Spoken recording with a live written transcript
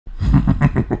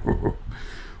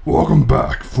Welcome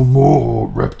back for more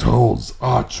Reptiles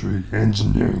Archery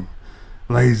Engineering.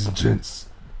 Ladies and gents,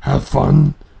 have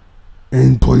fun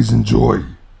and please enjoy.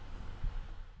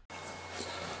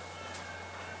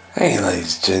 Hey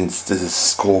ladies and gents, this is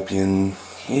Scorpion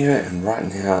here, and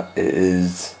right now it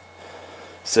is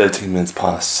 13 minutes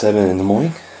past 7 in the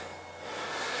morning.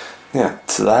 Now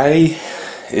today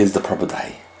is the proper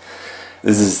day.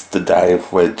 This is the day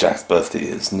where Jack's birthday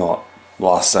is, not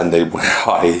last Sunday where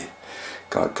I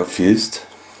got confused.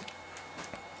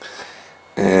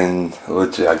 And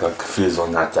literally I got confused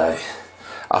on that day.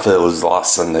 I thought it was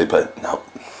last Sunday, but nope.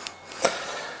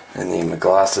 I need my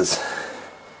glasses.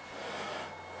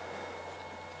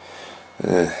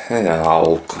 And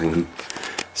I'll clean.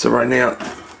 So right now,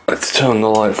 let's turn on the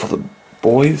light for the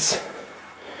boys.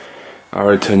 I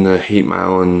already turned the heat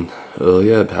mail on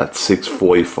earlier, about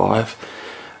 6:45.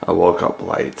 I woke up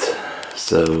late,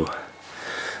 so,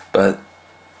 but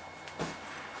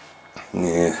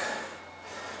yeah.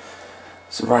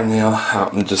 So right now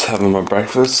I'm just having my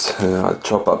breakfast, and I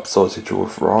chop up sausage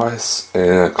with rice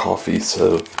and a coffee,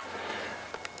 so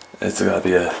it's gonna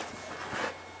be a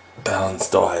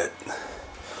balanced diet.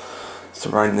 So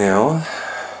right now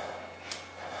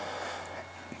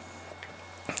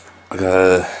I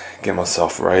gotta get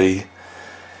myself ready,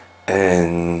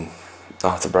 and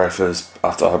after breakfast,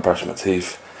 after I brush my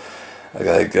teeth, I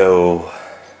gotta go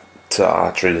to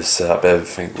Archery to set up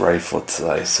everything ready for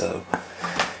today. So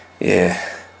yeah,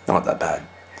 not that bad.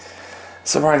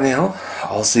 So right now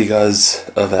I'll see you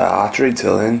guys over at Archery.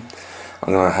 Till then,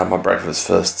 I'm gonna have my breakfast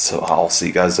first, so I'll see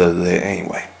you guys over there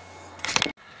anyway.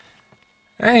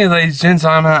 Hey ladies and gents,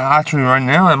 I'm at Archery right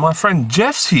now, and my friend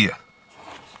Jeff's here.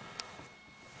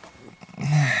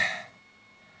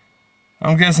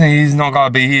 I'm guessing he's not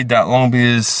gonna be here that long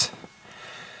because,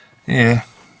 yeah,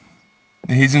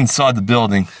 he's inside the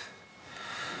building.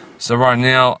 So right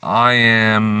now I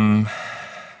am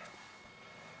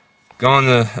going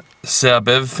to set up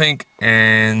everything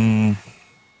and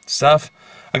stuff.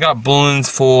 I got balloons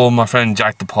for my friend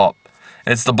Jack to pop.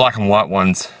 It's the black and white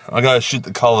ones. I gotta shoot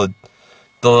the colored.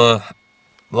 The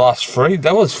last 3,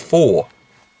 that was 4.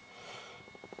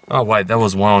 Oh wait, that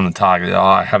was 1 on the target. Oh,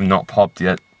 I have not popped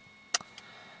yet.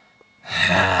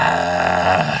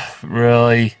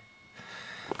 Really?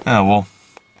 Oh well.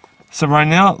 So right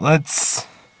now, let's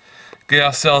get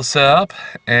ourselves set up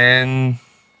and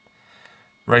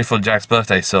ready for Jack's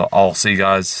birthday. So I'll see you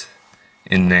guys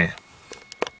in there.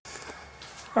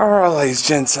 Alright ladies and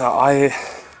gents, I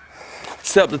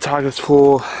set up the targets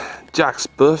for Jack's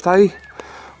birthday.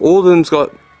 All of them's got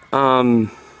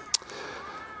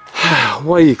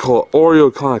what do you call it,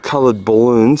 Oreo kind of coloured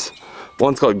balloons.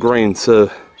 One's got green, so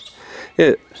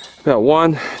yeah, about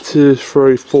 1, 2,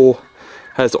 3, 4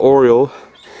 has Oreo.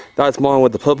 That's mine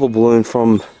with the purple balloon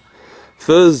from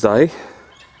Thursday,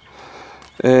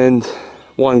 and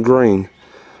 1 green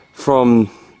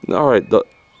from, alright, the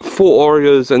 4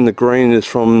 Oreos and the green is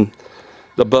from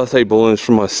the birthday balloons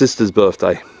from my sister's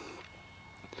birthday.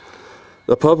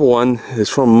 The purple one is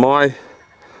from my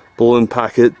balloon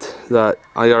packet that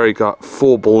I already got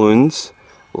 4 balloons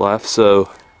left, so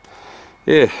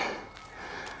yeah,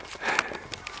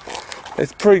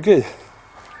 it's pretty good.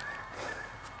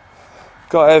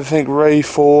 Got everything ready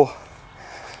for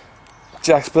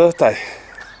Jack's birthday.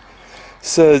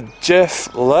 So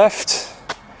Jeff left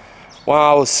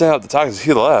while I was setting up the targets.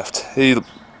 He left. He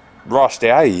rushed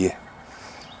out of here.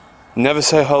 Never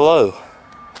say hello.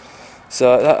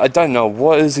 So I don't know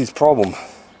what is his problem.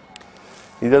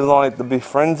 He doesn't like to be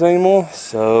friends anymore,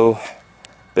 so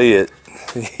be it.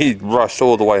 He rushed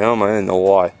all the way home, I don't know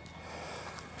why.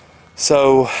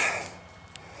 So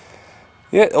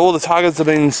yeah, all the targets have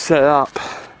been set up,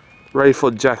 ready for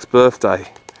Jack's birthday.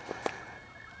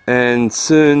 And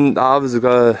soon the others are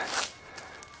gonna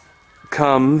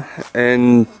come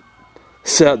and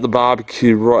set up the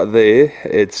barbecue right there.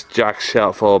 It's Jack's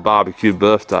shout for a barbecue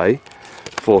birthday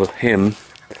for him.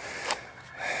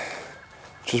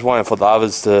 Just waiting for the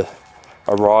others to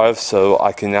arrive so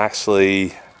I can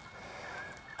actually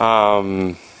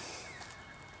help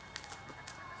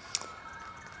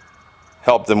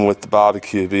them with the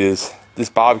barbecue, because this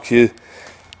barbecue,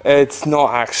 it's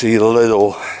not actually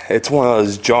little. It's one of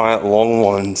those giant long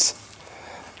ones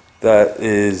that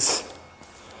is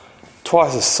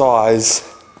twice the size.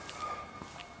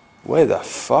 Where the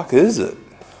fuck is it?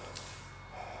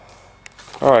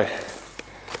 Alright,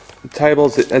 the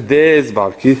tables, there's the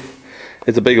barbecue.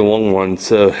 It's a big and long one,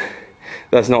 so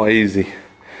that's not easy.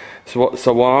 So what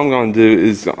I'm going to do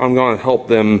is I'm going to help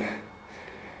them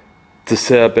to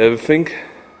set up everything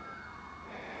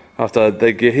after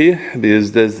they get here,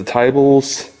 because there's the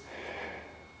tables,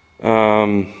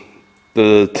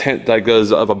 the tent that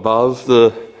goes up above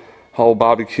the whole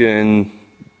barbecue and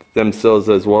themselves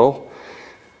as well.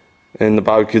 And the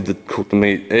barbecue to cook the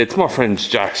meat. It's my friend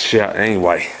Jack's shout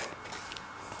anyway.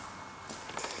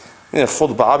 Yeah, for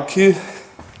the barbecue,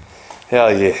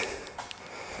 hell yeah.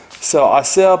 So I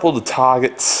set up all the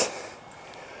targets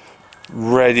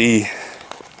ready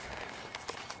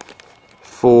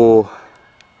for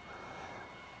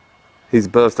his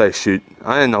birthday shoot.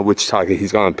 I don't know which target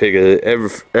he's gonna pick.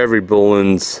 Every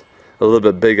balloon's a little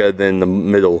bit bigger than the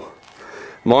middle.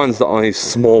 Mine's the only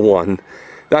small one.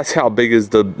 That's how big is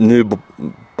the new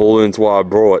balloons what I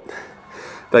brought.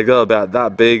 They go about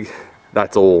that big,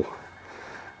 that's all.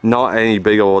 Not any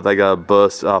bigger, or they go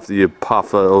burst after you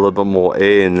puff a little bit more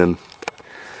air in them.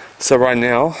 So right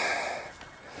now,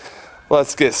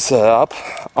 let's get set up.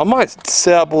 I might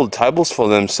set up all the tables for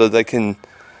them so they can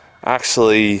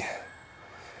actually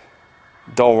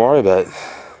don't worry about it.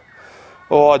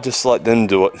 Or I just let them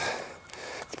do it.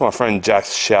 It's my friend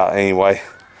Jack's shout anyway.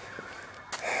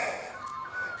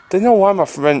 Didn't know why my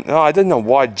friend, no, I didn't know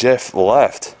why Jeff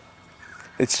left.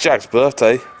 It's Jack's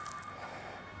birthday.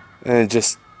 And it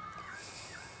just,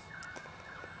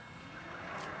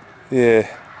 yeah.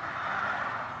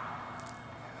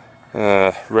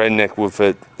 Redneck with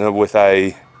it, with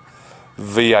a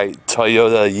V8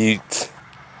 Toyota Ute.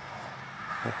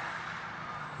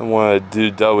 I want to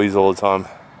do doughies all the time.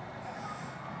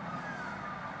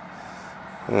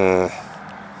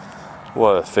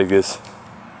 What figures.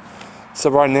 So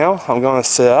right now I'm going to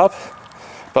set up,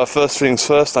 but first things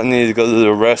first, I need to go to the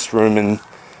restroom and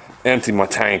empty my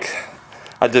tank.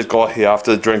 I just got here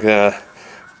after drinking a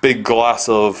big glass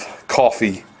of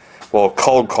coffee, well,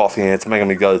 cold coffee, and it's making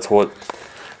me go to the toilet.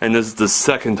 And this is the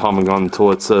second time I'm going to the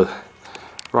toilet, so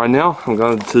right now I'm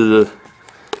going to the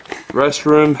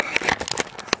restroom,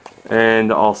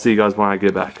 and I'll see you guys when I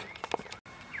get back.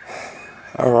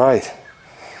 Alright,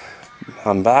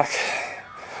 I'm back.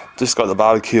 Just got the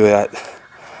barbecue out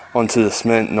onto the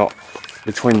cement, not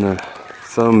between the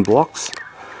foam blocks.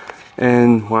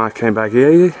 And when I came back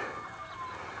here,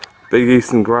 Big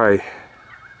Eastern Grey.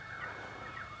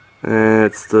 And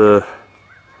it's the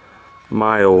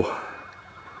male.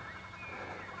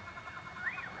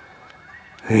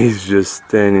 He's just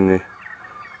standing there.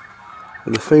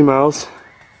 And the females,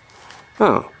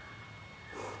 oh,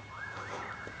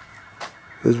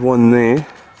 there's one there.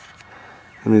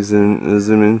 Let me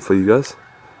zoom in for you guys.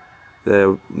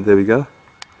 There we go.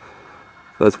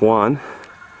 That's one.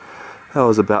 That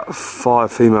was about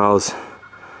 5 females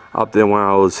up there when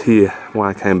I was here, when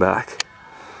I came back.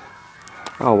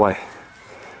 Oh wait.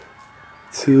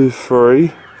 2,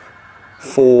 3,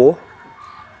 4.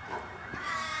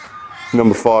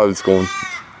 Number 5 is gone.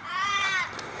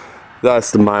 That's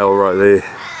the male right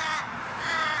there.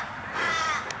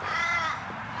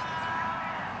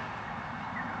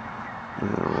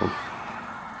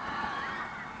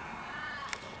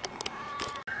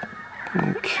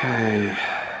 Okay,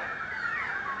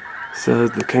 so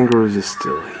the kangaroos are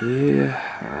still here.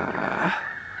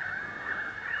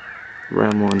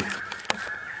 Round 1.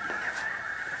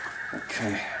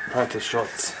 Okay, practice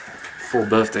shots before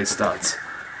birthday starts.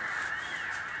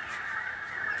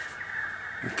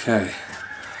 Okay,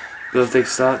 birthday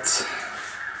starts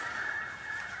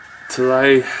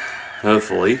today,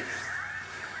 hopefully.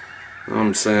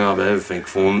 I'm setting up everything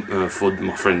for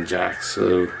my friend Jack,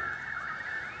 so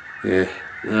yeah,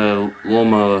 the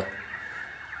lawnmower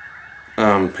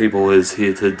people is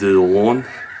here to do the lawn,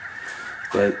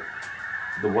 but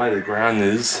the way the ground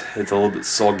is, it's a little bit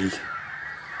soggy.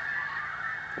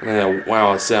 Yeah, when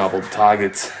I set up all the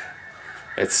targets,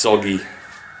 it's soggy.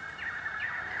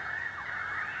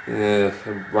 Yeah,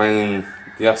 it rained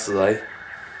yesterday.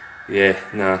 Yeah,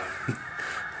 no.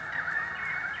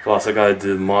 Plus I gotta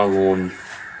do my lawn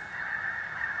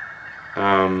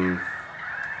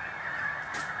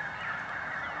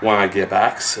when I get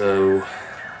back, so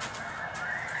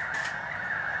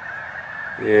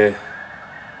yeah,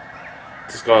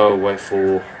 just gotta wait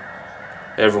for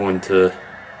everyone to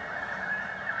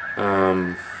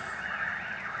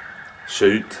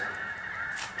shoot.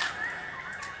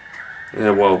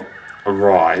 Yeah, well,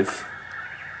 arrive.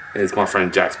 It's my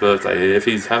friend Jack's birthday. If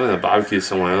he's having a barbecue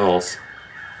somewhere else,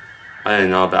 I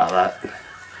didn't know about that.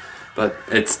 But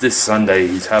it's this Sunday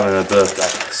he's having a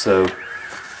birthday, so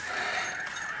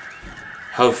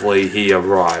hopefully he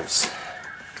arrives.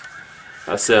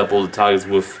 I set up all the targets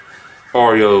with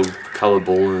Oreo colored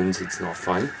balloons. It's not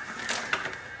funny.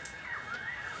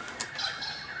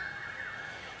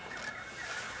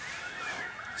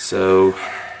 So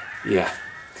yeah,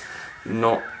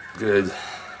 not good.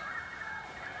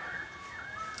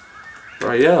 But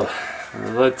So yeah,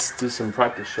 let's do some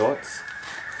practice shots,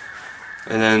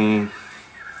 and then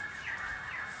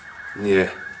yeah.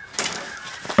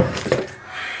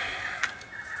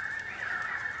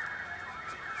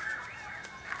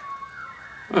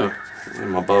 Oh,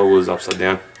 my bow was upside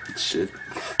down. Shit.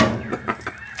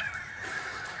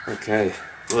 Okay,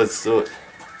 let's do it.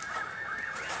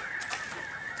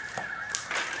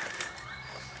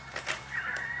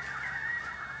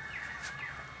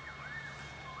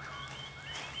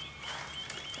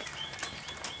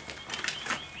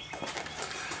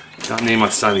 Don't need my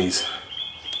sunnies.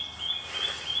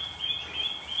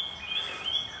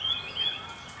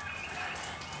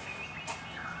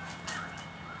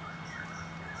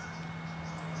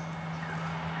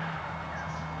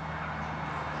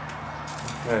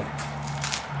 Okay.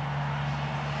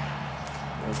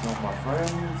 There's not my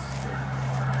friends.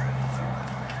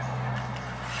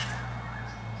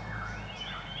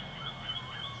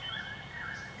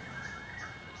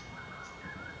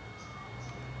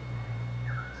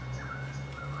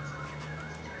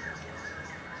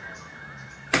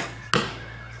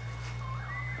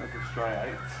 That's a stray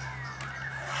 8.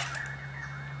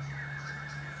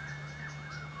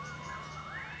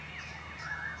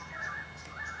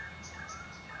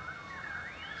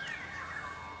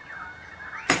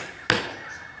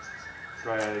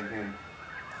 Try it again.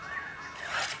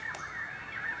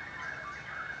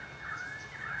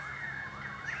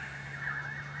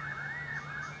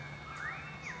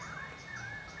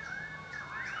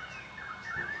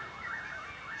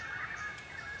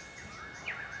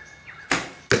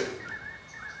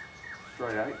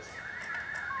 Straight 8.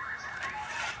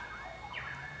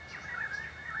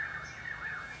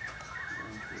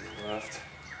 And to the left.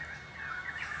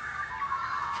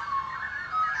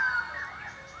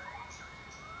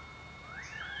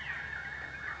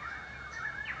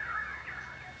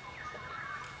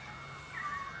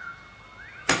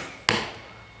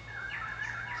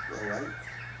 Straight 8.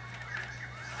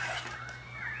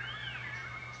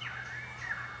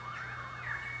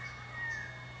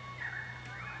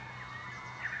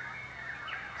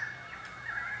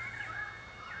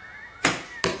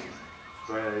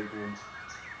 Straight 8 again.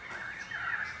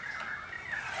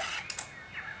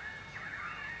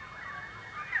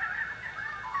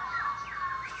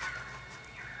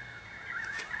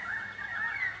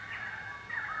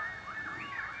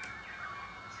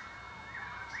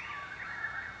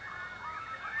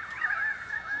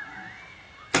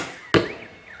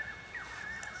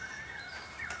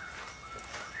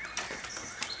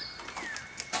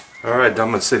 Alright,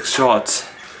 done my 6 shots.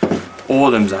 All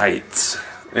of them's 8s.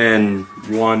 And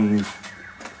one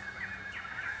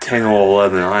 10 or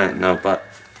 11, I don't know, but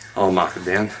I'll mark it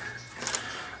down.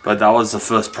 But that was the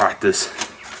first practice.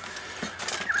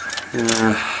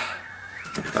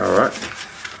 Alright.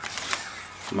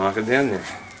 Mark it down there.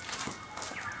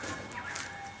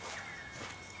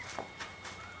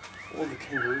 All the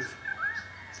kangaroos.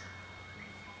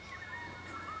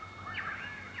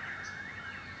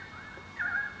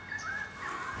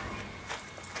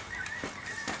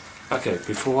 Okay,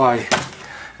 before I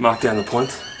mark down the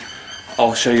point,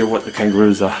 I'll show you what the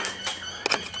kangaroos are.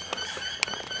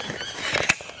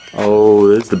 Oh,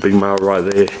 there's the big male right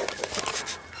there.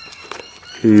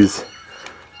 He's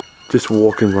just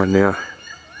walking right now.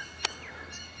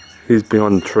 He's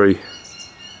behind the tree.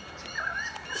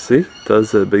 See?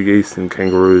 Those are the big eastern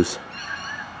kangaroos.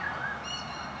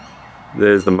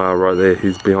 There's the male right there.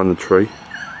 He's behind the tree.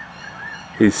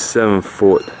 He's 7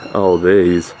 foot. Oh, there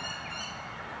he is.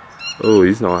 Oh,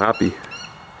 he's not happy.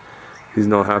 He's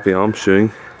not happy I'm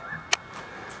shooting.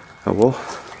 Oh well.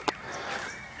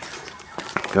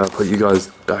 Gotta put you guys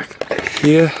back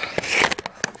here.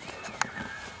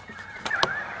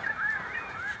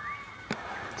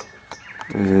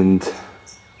 And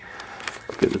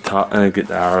get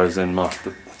the arrows and mark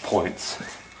the points.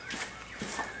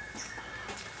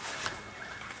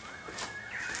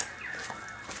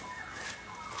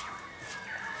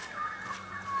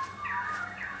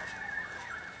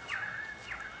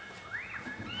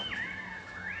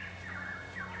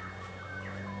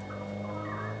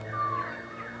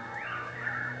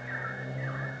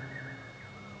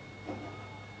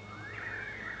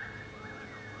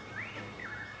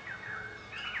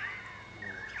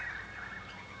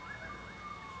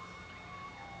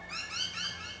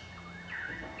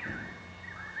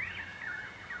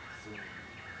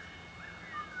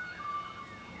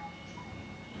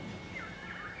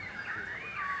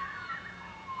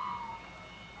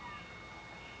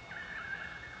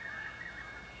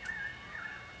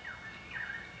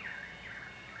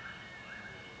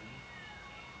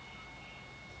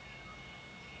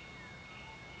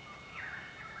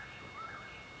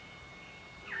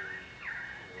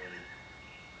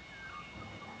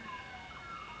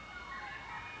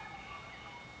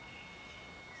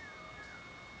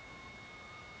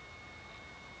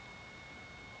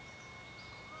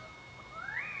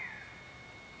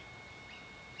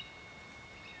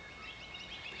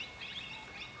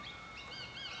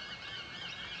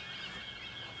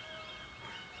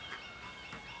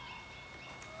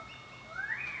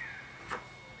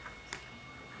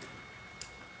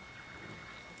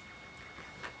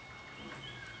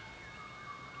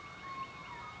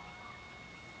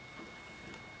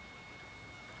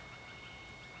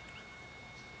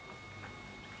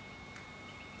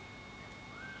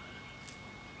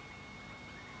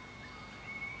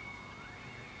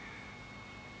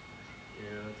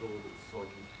 soggy.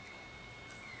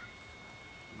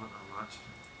 Not that much.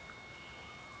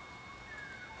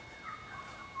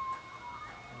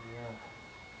 Yeah.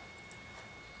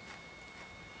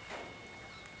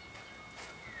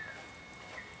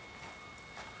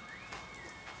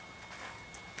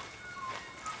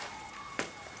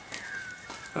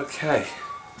 Okay,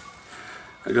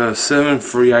 I got a 7,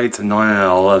 3, 8, 9 and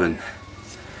 11.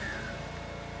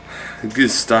 A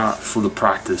good start for the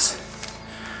practice.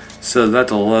 So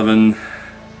that's 11.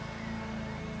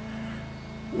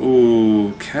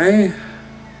 Okay.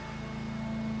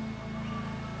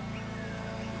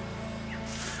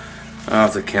 I'll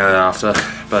have to count it after,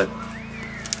 but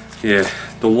yeah,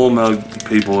 the lawnmower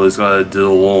people has got to do the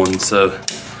lawn, so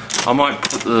I might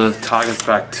put the targets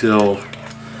back till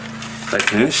they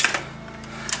finish,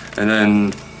 and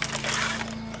then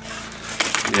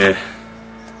yeah,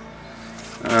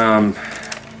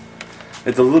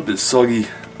 it's a little bit soggy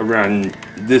around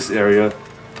this area.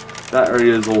 That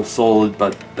area is all solid,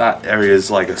 but that area is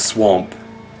like a swamp.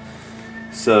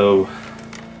 So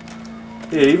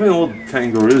yeah, even all the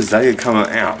kangaroos, they are coming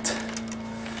out.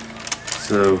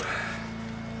 So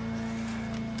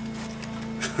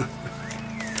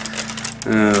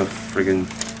friggin'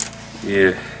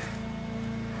 yeah.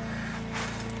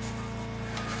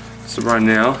 So right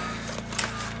now,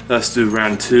 let's do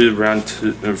round 2,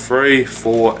 3,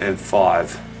 4, and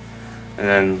 5, and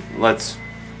then let's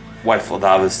wait for the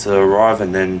others to arrive,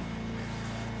 and then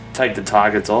take the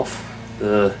targets off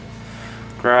the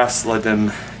grass, let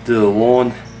them do the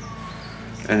lawn,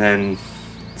 and then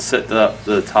set up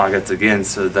the targets again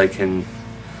so they can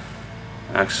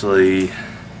actually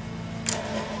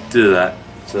do that.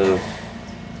 So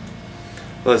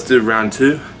let's do round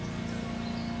 2.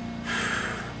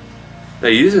 They're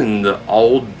using the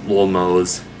old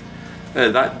lawnmowers. Yeah,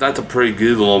 that's a pretty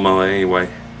good lawnmower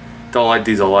anyway. Don't like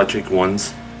these electric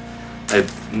ones.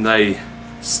 They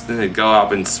go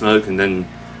up in smoke and then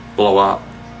blow up.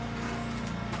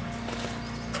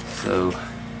 So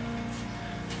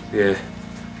yeah,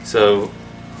 so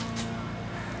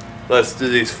let's do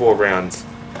these 4 rounds.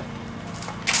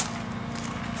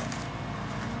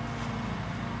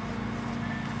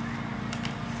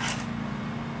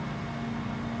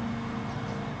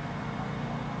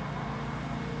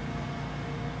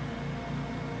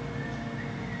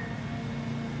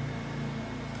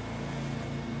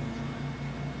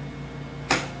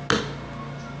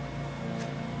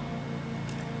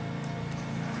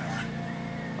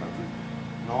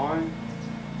 Nine.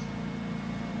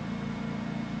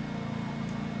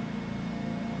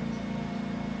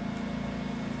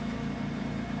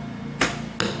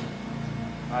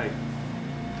 Eight.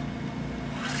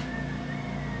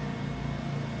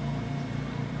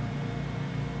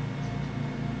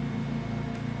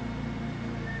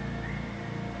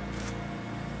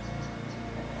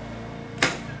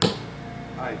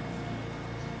 Eight.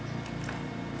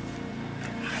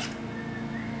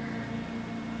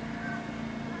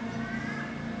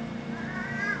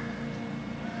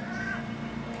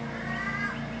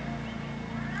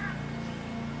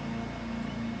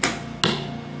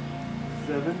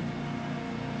 Seven.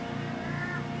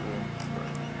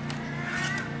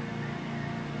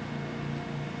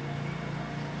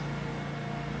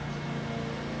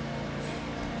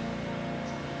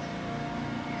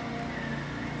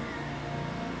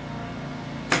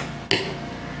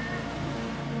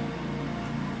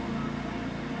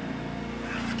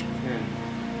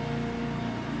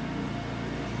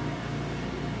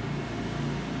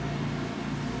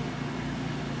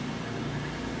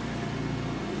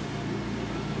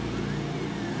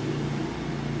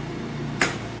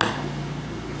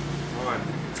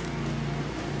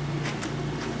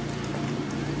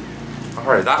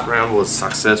 Alright, that round was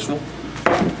successful.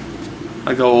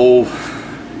 I got all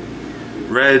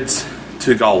reds,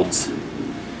 2 golds.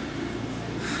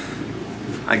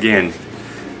 Again,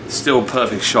 still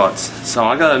perfect shots. So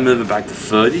I gotta move it back to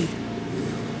 30.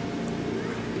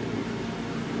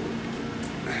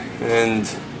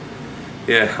 And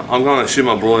yeah, I'm gonna shoot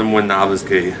my ball in when the others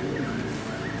get here.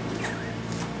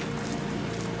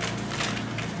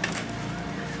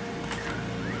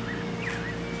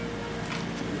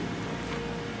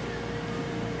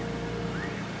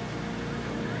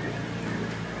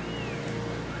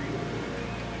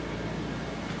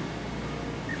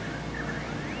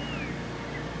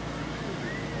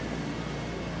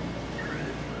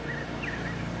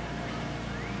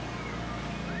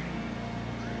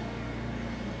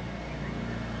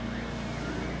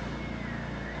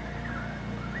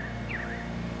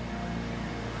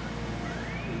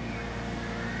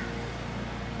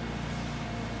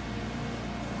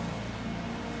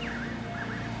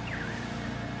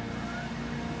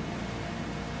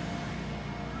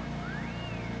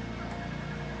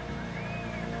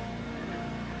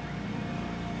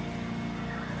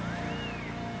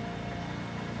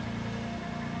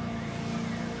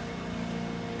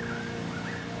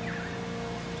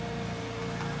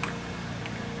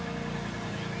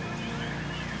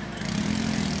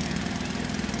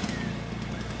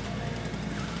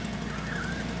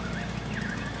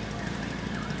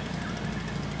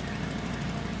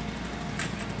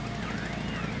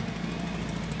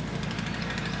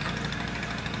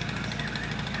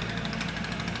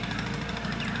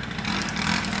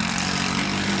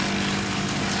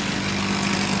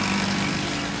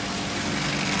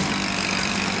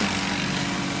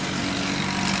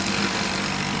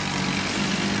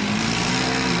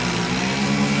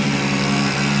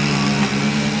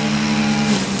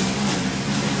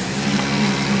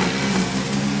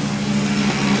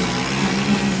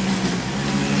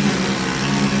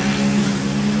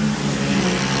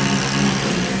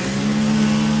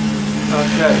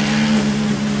 Okay.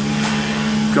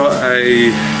 Got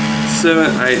a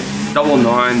 7, 8, double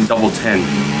 9, double 10.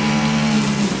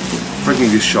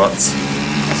 Freaking good shots.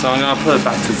 So I'm gonna put it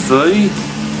back to 30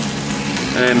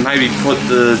 and maybe put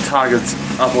the targets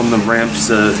up on the ramp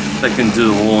so they can do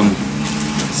the lawn.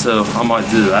 So I might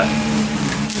do that.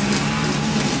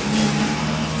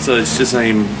 So it's just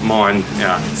aim mine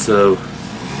out, so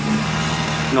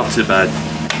not too bad.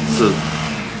 So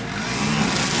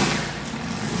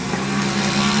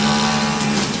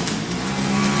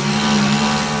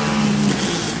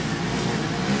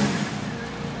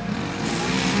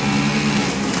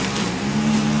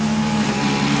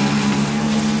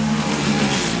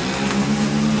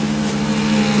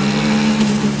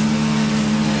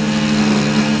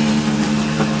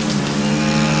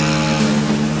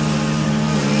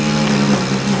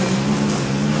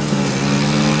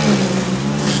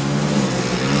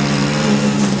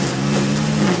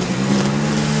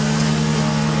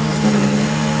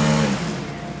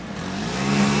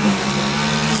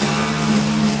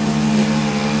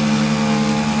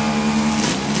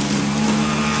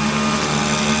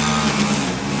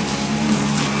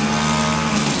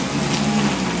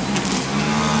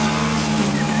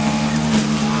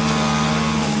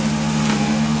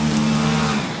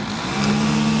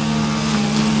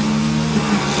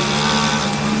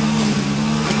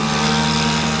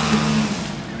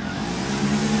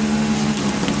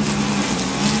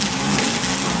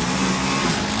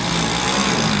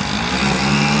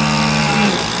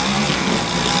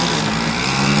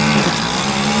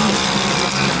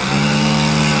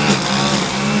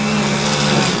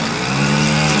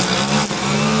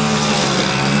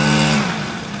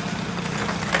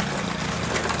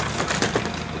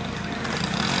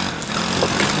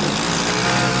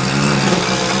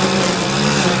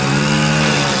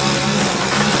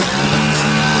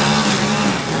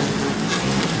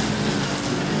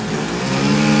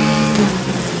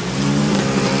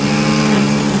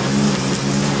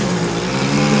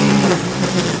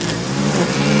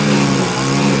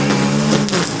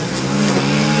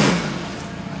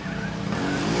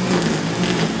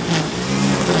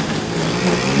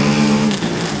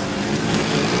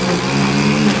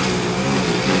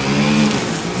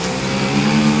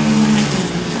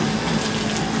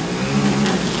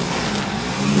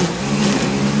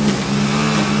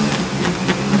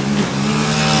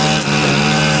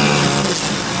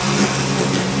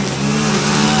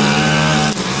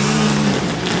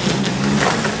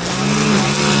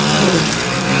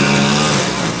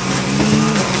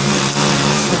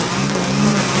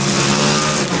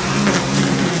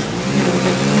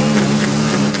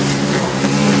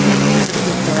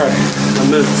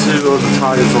moved 2 of the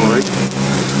targets already.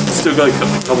 Still got a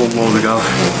couple more to go.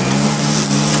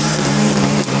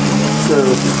 So,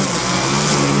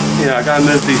 yeah, I gotta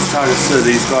move these targets so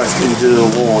these guys can do the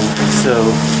lawn. So,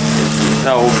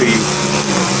 that will be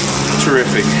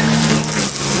terrific.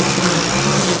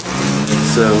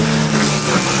 So,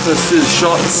 let's do the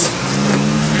shots.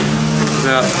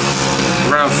 About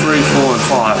round 3, 4, and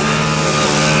 5.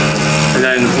 And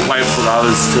then wait for the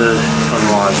others to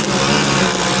arrive.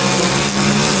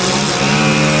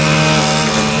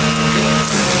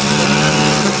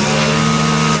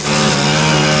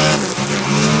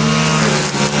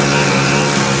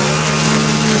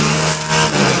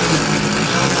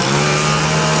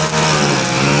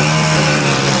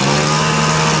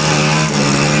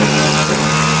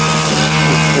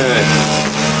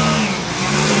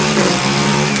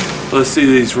 Let's see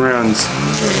these rounds.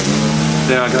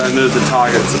 Now I gotta move the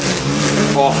targets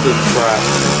off the track.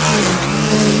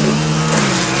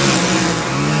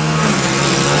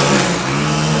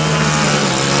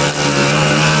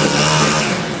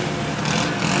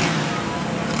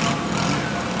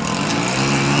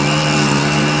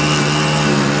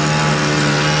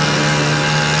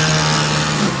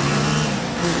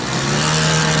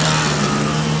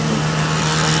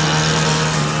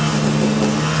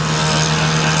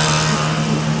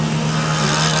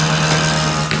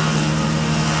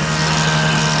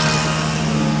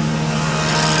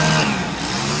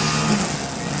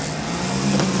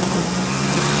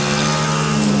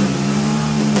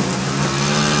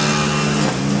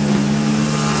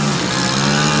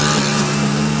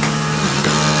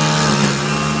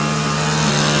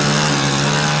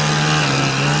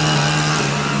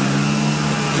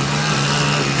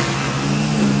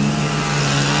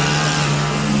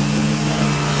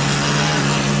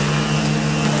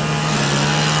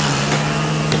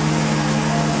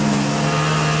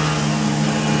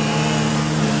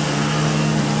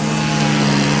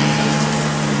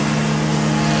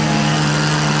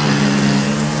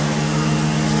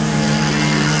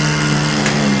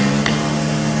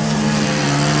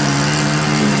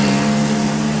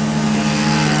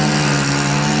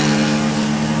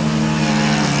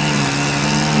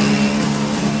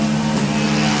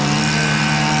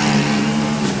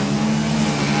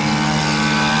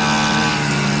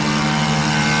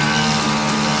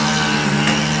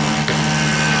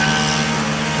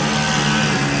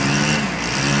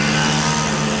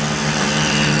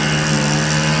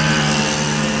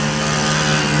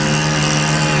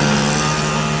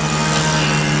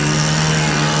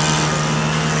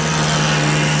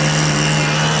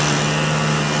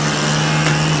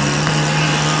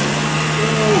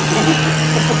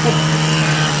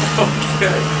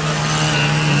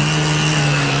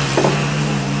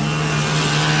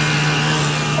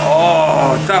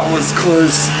 Oh, that was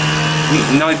close.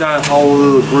 Now down a whole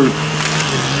little group.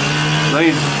 Let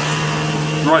me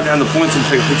write down the points and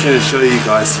take a picture and show you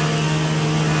guys.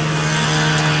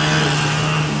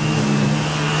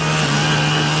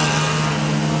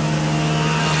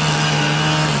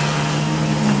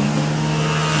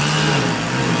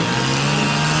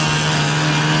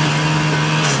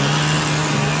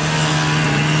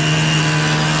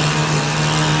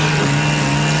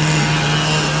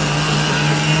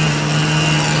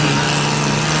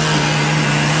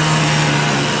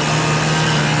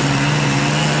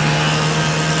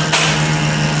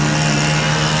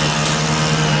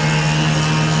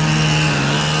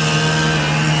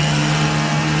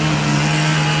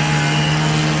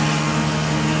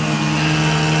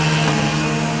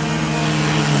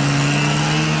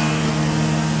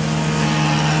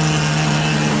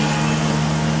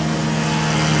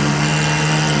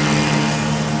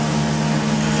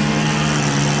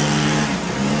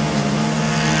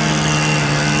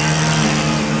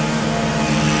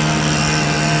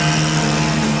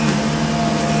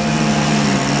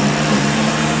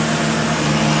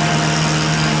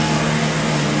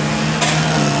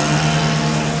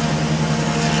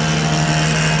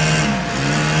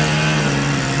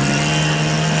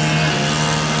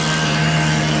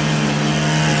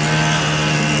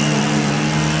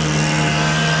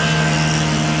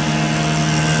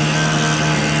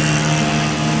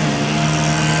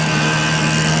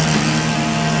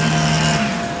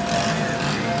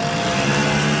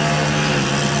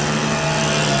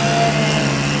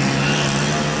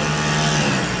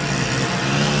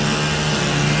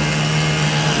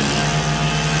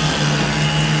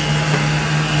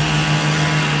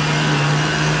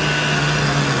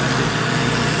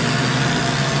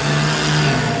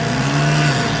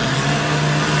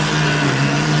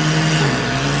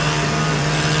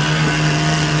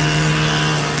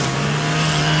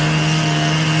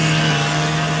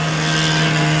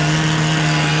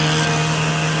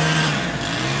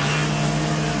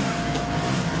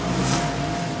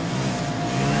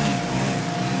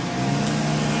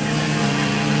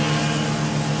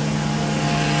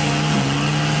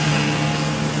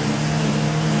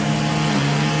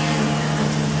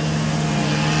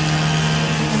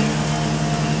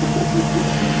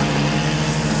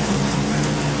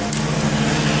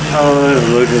 Oh,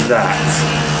 look at that.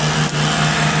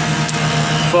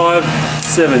 5,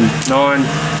 7, 9,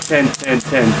 10, 10,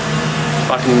 10.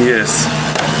 Fucking yes.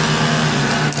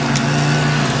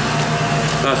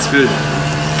 That's good.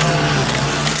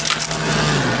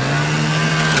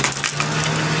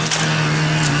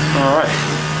 Alright.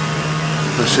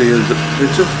 I'll show you the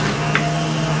picture.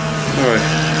 Alright.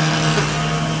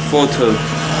 Photo.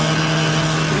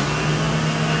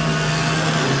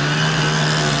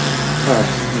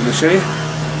 Alright. Let me show you.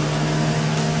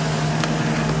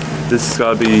 This is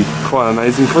going to be quite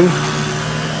amazing for you.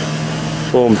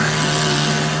 Boom.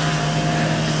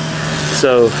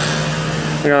 So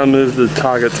I'm going to move the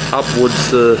target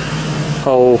upwards the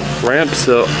whole ramp.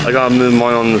 So I got to move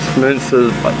mine on the cement so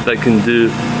that they can do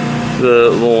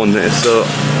the lawn there. So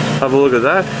have a look at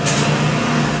that.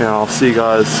 And I'll see you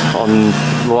guys on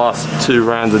the last 2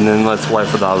 rounds and then let's wait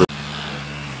for the others.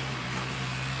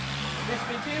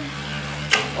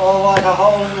 Oh, like a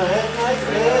hole in the head, mate,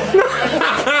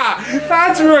 yeah.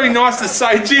 That's really nice to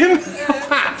say, Jim.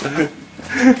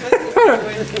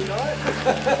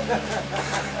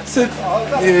 So,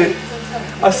 yeah,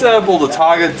 I set up all the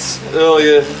targets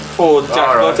earlier for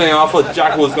Jack's birthday and I thought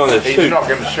Jack was going to shoot. He's not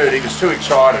going to shoot, he was too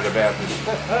excited about this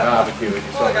barbecue. He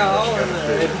decided he was going to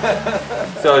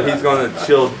shoot. So he's going to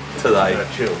chill today. He's going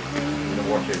to chill. He's going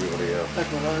to watch everybody else. That's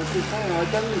what I was just saying.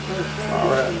 I've done this first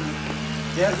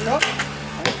Yeah, stop.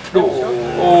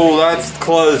 Oh, that's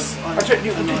close. Did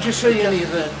you see any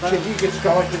of the? Did you get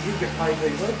Sky? Did you get paid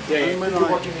TV? Yeah. When you're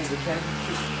watching any of the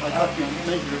championships, I got to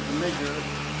measure it.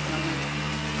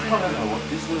 I don't know what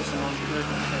this was, and I'm sure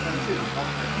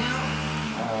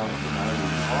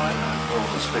all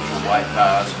the special weight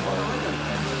bars.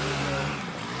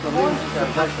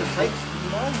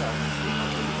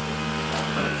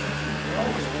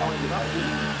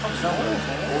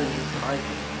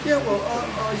 Yeah, well,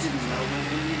 I didn't know you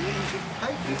should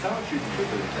pay them.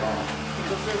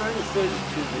 Because they're only 32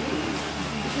 years.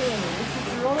 Yeah, this is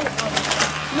right.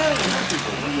 No,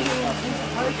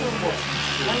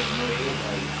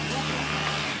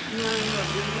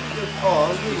 oh,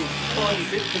 a little tiny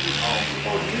bit because it's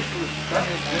all useless stuff.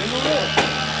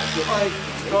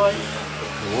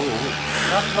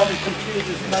 That's how the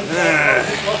computers make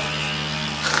it.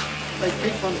 they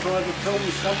keep on trying to tell me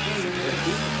something and they're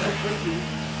completely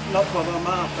not what I'm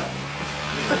after.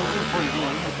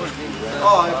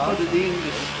 Oh, I put it in,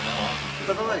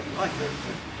 but I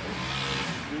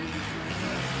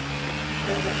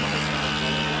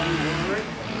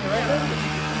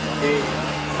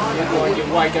When you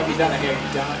wake up, you don't know how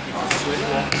you've done it. You just sleep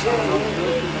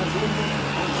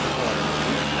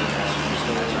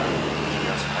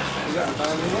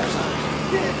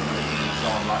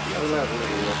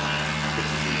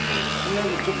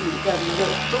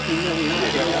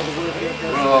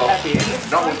Well,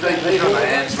 not with big heat on the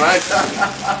hands, mate.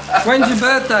 When's your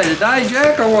birthday today,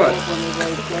 Jack, or what?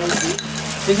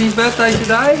 Is his birthday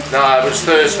today? No, it was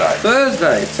Thursday.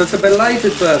 Thursday, so it's a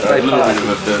belated birthday A little party. bit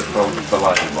of a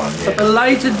belated one, A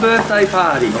belated birthday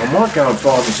party. I might go and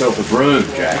find myself a broom,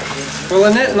 Jack. Well,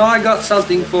 Annette and I got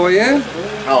something for you.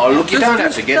 Oh, look, you don't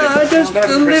have to get no, it. just Don't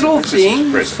a press little it. This is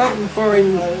thing, present. something for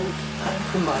him.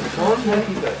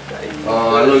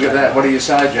 Oh, look at that. What do you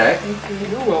say, Jack?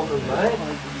 You're welcome, mate.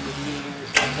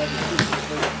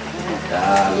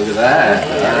 Ah, look at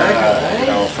that.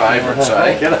 Our favourites,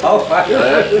 eh? Good old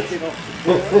favourite.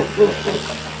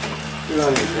 Good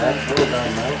on you, Jack. Well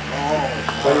done, mate.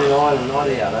 29 and not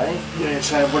out, eh? Yeah,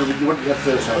 so what did we got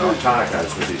Thursday night?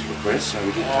 Tacos with his request, so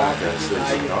we did tacos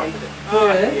Thursday night.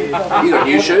 Yeah. You got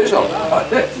new shoes on?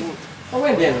 I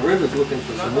went down the rivers looking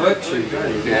for some work shoes.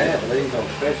 Yeah. These on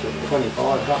special, $25.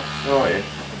 Oh, yeah.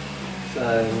 So,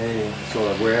 yeah,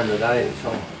 sort of wear them today, so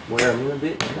I'll wear them in a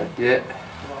bit. Yeah.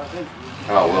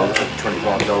 Oh, well,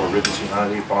 $25 ribbons, you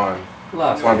know, you buy them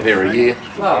Last one pair a year.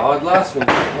 No, I'd last me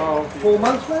 4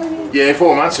 months maybe. Yeah,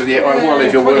 4 months. Yeah, well,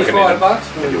 if you're working in them.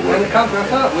 $25 If you're and working I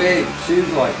can't wear shoes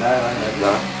like that. I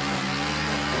No.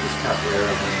 just can't wear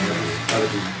them. Got to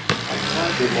be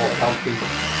a bit more comfy.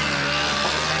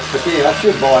 But yeah, I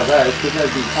should buy those because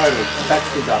they'd be total tax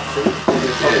deduction.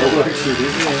 Yeah. Work shoes.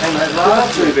 And they Not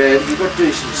last too bad. You've got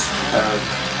decent.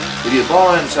 If you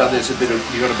buy them so there's a bit of,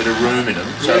 you've got a bit of room in them,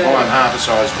 so Yeah. buy them half a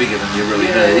size bigger than you really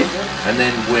need, and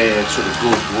then wear sort of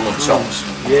good woolen socks.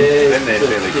 Yeah. Then they're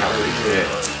fairly comfy. Yeah.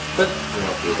 But They're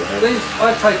not too bad. these,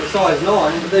 I take a size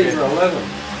 9, but these are 11.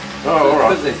 Oh, all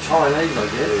right. Because they're Chinese, I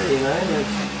guess, you know.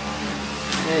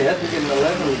 Yeah, you have to get an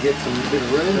 11 to get some bit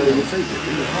of room. Well, your feet are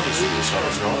bigger. Obviously, you're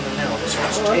size 9, and now I'm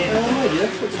size 10. Maybe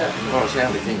that's what's happening. Well, it's the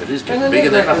only thing that is And getting then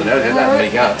bigger. that They've nothing to do with that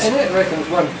many guts. And it reckons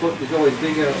 1 foot is always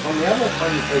bigger on the other.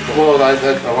 Some people. Well, a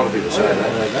lot of people say I don't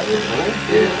that. know that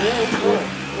before.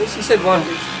 Yeah. She said 1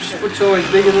 foot's always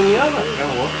bigger than the other. You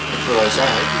know what? That's what I say.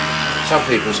 Some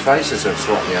people's faces are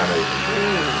slightly uneven.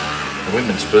 The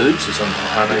women's boobs are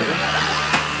sometimes uneven.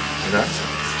 You know?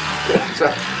 So,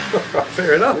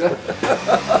 Fair enough.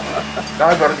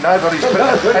 nobody's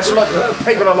that's like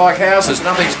people are like houses,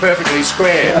 nothing's perfectly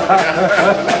square.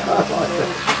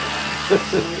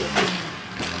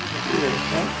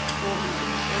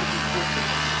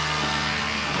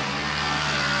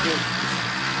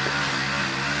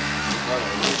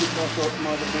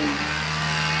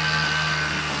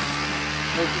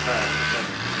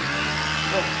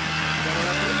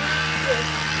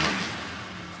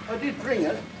 I did bring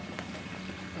it.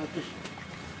 I just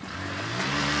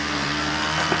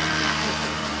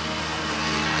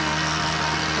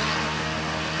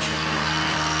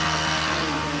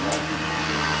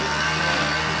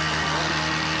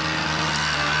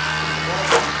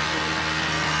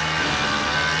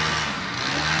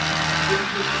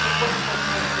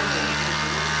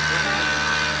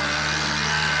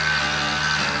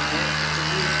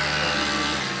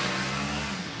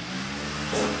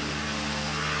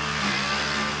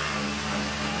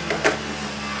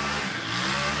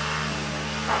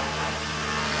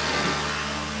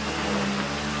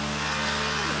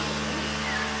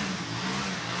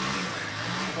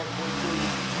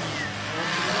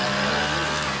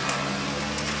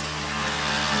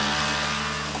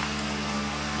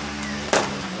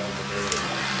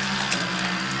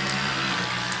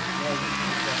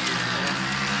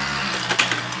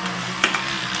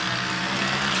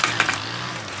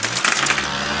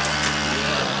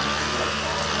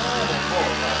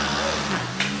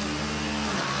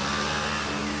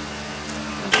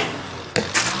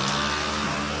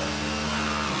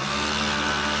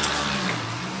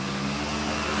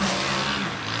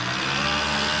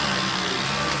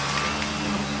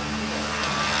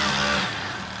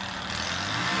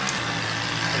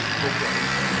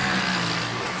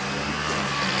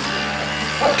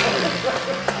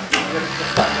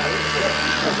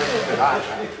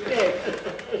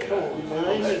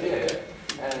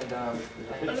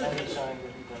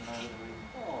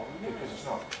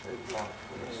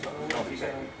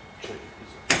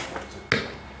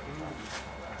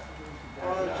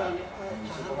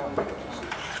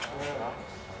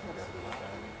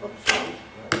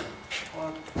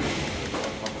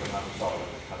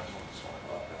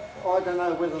don't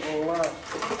know whether it'll last.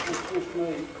 It's just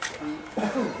me.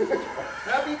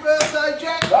 Happy birthday,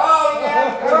 Jack! Oh,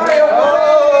 yeah!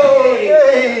 Oh,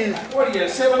 jeez! What are you,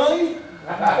 17?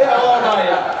 How old are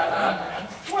you?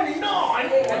 29?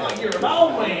 Oh, you're an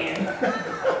old man.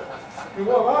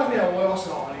 Well, I know what else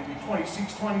I need to be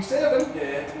 26, 27.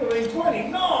 Yeah. You'll be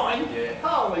 29? Yeah.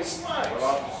 Holy smokes. Well,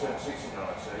 I've just turned 69,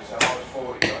 see, so I was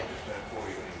 40, I just turned 40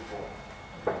 when he was born.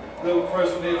 Little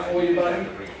present there for you, buddy.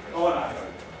 Oh, no.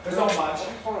 There's not much.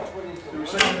 The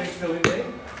receiving thing's still in there.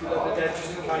 You got the dad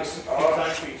just in case it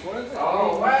don't fit. What is it?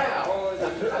 Oh, wow!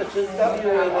 It's a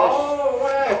WNS. Oh,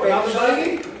 wow! Another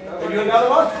beanie? Have you got another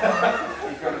one?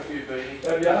 He's got a few beanies.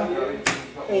 Have you?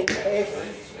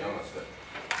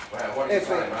 Wow, what do you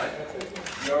say, mate?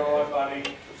 You're all right, buddy.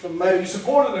 It's a If you motor.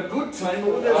 supported a good team,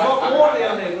 well, there's not more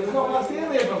down there. There's not much down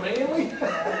there for me, have we?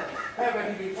 How about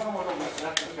you be following all this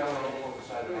stuff that's going on all of a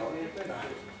sudden?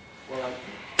 Well,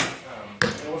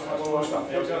 There wasn't much more stuff.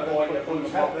 There was going to buy a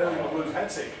blues hat there, and a blues hat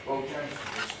set. well, James is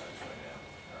also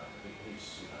now. He's,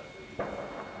 you know, the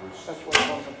Bruce. That's what I'm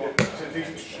talking about.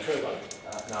 He's turbo.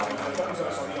 No, He's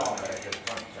also the arm.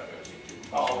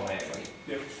 Oh, man.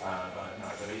 Yep. No,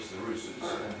 but he's the Roosters,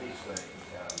 and he's been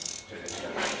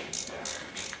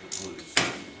the Blues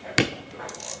captain for a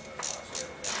while in the last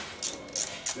several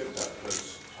years. That was our first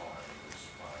time he was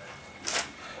playing.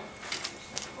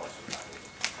 Lots of money.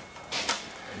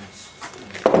 And he's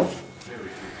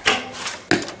very good.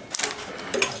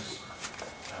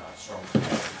 Strong.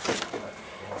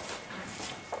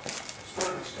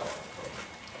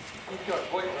 He's got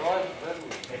white risers,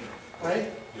 hasn't he?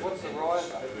 Hey? What's the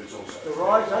riser? Who's also The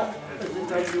riser is a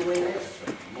WNS.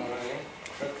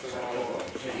 That's the riser.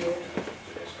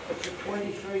 It's a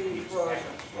 23-inch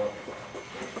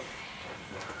riser.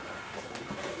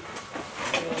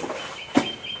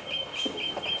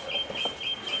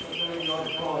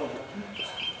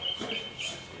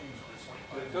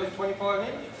 Just 25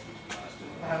 inch?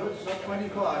 No, it's not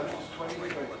 25, it's 23.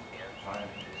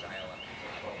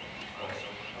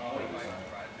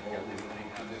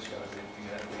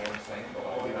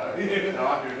 No,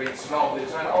 I've been slow. They're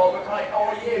saying, oh, but mate,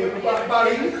 oh yeah,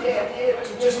 Buddy, yeah.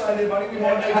 just lay there, buddy. We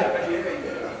might need that.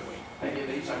 And you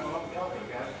need something like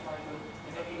that.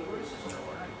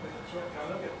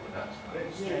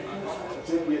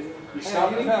 You're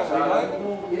stumbling. Yeah,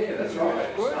 that's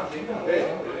right.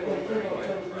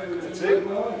 That's it.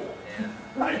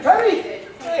 Hey, Paddy.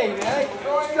 Hey, mate.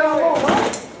 What's going on,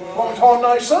 mate? Long time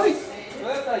no see.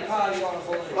 Birthday party on a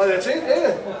holiday. Oh, that's it,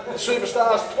 yeah. The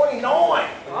superstar's 29.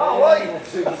 Oh, wait.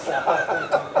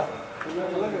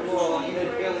 Look at more like Ned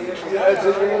Kelly every Yeah, that's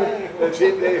it, really. That's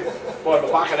it there. By the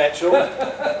bucket, actually.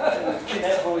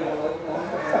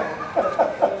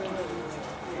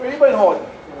 Where you been hiding?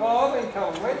 Oh, I've been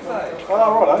coming Wednesday. Oh,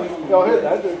 right, eh? Go ahead,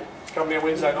 though. Come down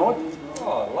Wednesday night. Oh,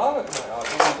 I love it, mate. I've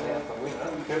been down for winter.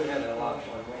 Had our last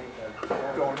one Wednesday.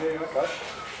 Go on, yeah, okay.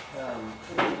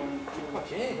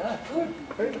 Yeah, no,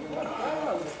 good.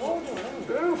 Oh, look forward to it.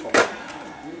 Beautiful.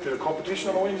 Bit of competition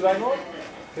on a Wednesday night?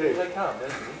 Yeah. They can't,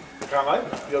 doesn't he? You can't, mate.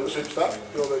 You're the superstar.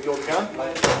 You're the gun.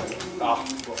 Ah.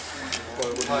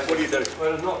 What do you do?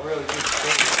 Well, it's not really good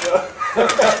thing.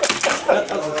 That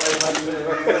doesn't say much there.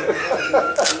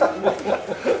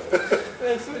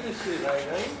 Yeah, so we just shoot 18.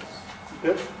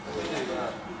 Yep. We do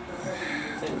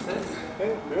 10 cents.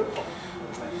 Yeah, beautiful.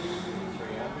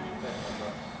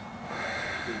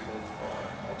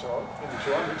 That's all right. In the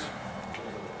 200s.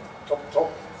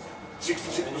 Top. 66%.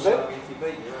 If you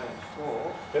beat your own score,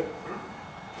 Yep.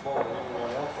 more than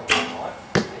anyone else on the night,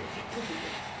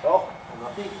 Oh. and I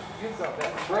think you've got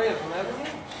about 3 of them, haven't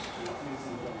you?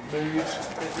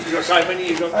 You got so many,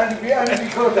 you got. Only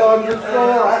because I'm the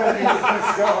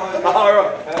scorer. All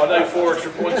right. I know 4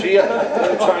 extra points here.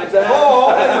 Change that.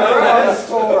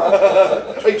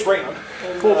 Each round.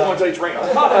 4 points each round.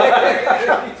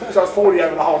 So it's 40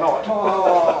 over the whole night.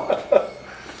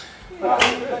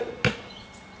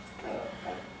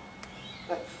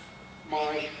 That's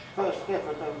my first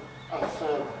effort of us.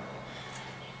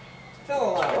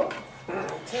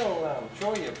 Tell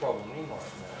Troy your problem, he might know.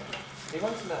 He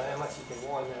wants to know how much you can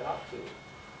wind that up to.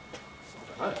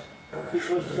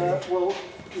 Because, well,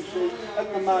 you see,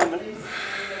 at the moment,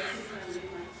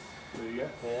 There you go.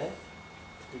 Yeah?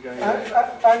 You're going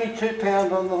only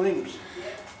 £2 on the limbs.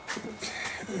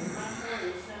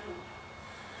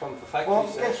 From the factory Well,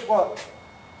 set. guess what?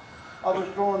 I was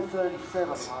drawing 37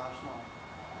 last night.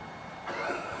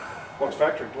 What's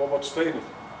factory? What's standard? Eh?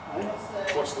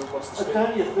 What's the It's standard?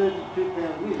 only a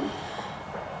 £32 limb.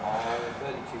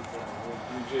 32 pounds.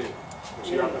 UG. Was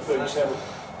you up to 37?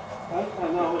 I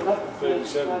know, it's up to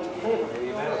 37. 37. Yeah,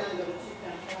 you better.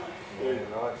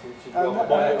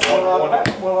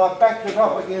 Well, I backed it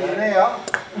up again now.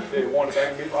 Yeah, wind it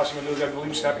back a bit. Ask him a little bit of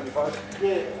limb snap in your face.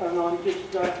 Yeah, and I'm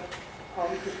just about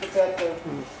to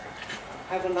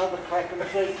have another crack and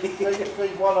see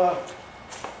what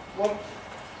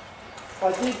I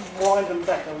did wind them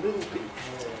back a little bit.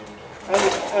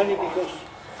 Only because.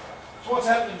 So what's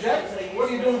happening, Jack? What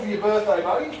are you doing for your birthday,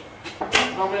 buddy?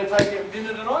 I'm going to take you out for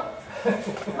dinner tonight?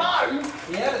 No!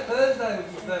 He had it Thursday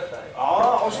was his birthday.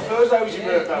 Oh, Thursday was your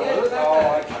birthday, was it?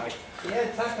 Oh, okay. He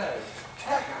had tacos.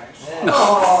 Tacos? Yeah.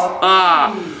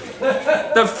 Ah,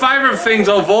 the favourite things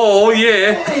of all,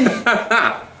 yeah.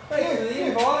 Thanks for the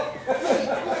invite.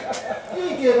 You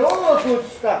get all the good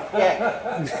stuff, Jack. I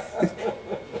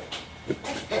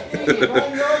could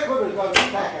have got a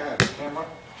taco.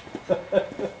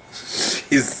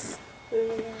 Jeez.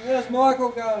 How's Michael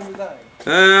going today?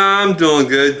 I'm doing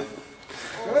good.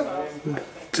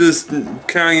 Just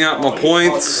carrying out my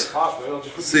points.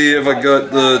 See if I got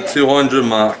the 200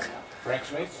 mark. Frank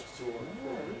Smith.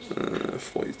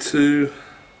 42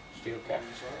 Steel cap.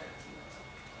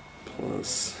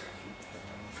 plus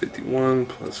 51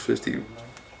 plus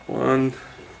 51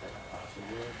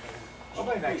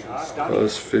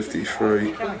 plus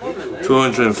 53.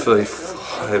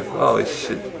 235. Holy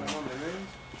shit.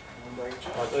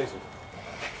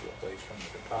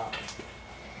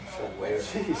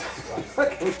 Jeez,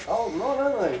 fucking old lot,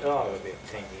 aren't they? Oh, about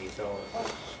 10 years old.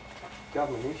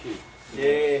 Government issue.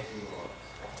 Yeah.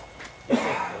 I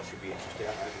should be interested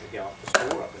to go up the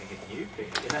store up and get new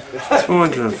people, you know?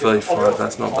 235,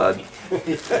 that's not bad.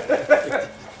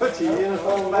 Put your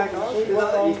uniform back on. You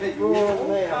know, you fit your uniform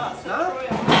now.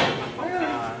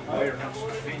 Wearing them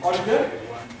on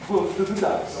the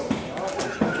fence.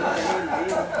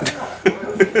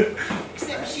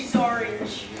 Except she's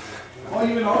orange. Oh,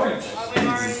 you in orange? I'm in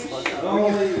orange.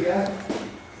 Oh, there you go.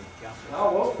 Oh,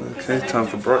 well. Okay, time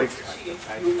for break.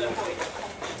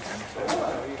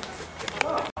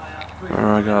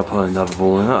 Alright, I gotta put another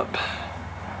bowling up.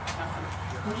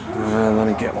 Let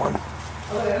me get one.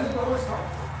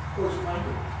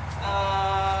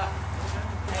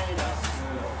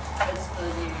 It's the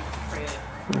new print.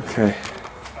 Okay.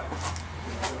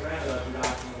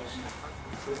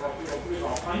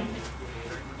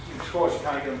 Scores, you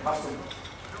can't get them custom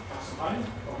paint.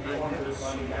 You want to do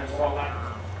something games like that.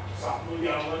 Something we're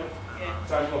going with it.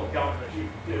 So look, going for you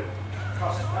do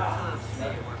custom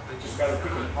paint. Just go to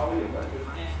pick and colour it.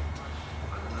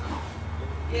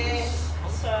 Yeah,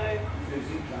 so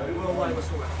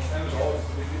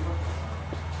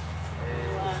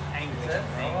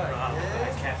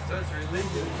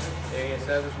Yeah,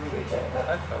 so it was really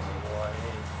that's probably why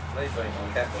they've been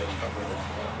Catholic probably.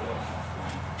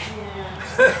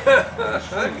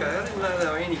 Okay, I didn't know they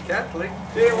were any Catholic.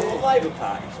 Yeah, well, the Labor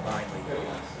Party's mainly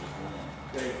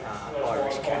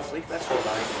Irish Catholic, that's what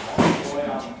they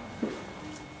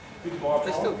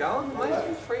They're still going, the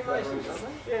Masons, Freemasons, aren't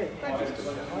they? Yeah, they're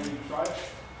still going.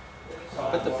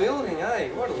 But the building, eh?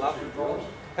 What a lovely building.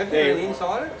 Have you been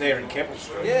inside it? They're in Keppel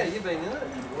Street. Yeah, you've been in it.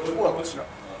 Well, it's not.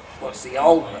 What's the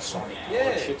old Masonic?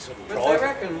 Yeah, Shit's a but they private.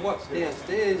 reckon what's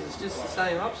downstairs is just the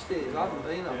same upstairs. I haven't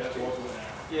been upstairs.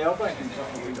 Yeah, I've been in a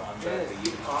few times over the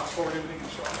years.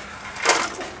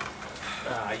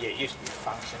 Yeah, it used to be a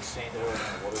function centre and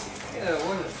what it is. Yeah,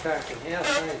 what a cracking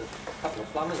house, eh? A couple of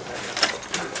plumbers there.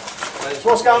 So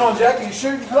what's going on, Jack? Are you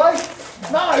shooting today?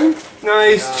 No. No,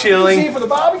 he's He's chilling. here for the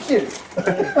barbecue. I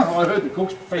heard the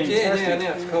cooks are Yeah, fantastic.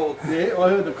 now it's called. Yeah, I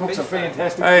heard the cooks are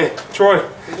fantastic. Hey, Troy,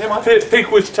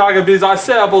 pick which target because I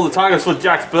set up all the targets for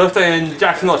Jack's birthday and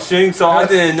Jack's not shooting, so I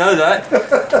didn't know that.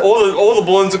 All the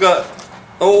balloons have got,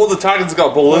 all the targets have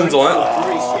got balloons on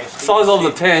it. Size of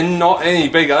the 10, not any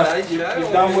bigger.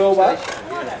 You've done well, mate.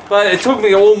 But it took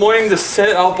me all morning to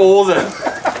set up all the.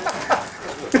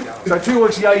 So 2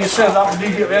 weeks ago you set it up and you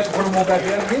get out to put them all back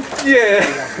out again? Yeah.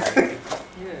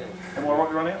 Am I right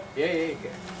to run out? Yeah.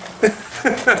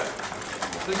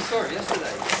 So you saw it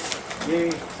yesterday. Yeah.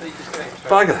 So you just came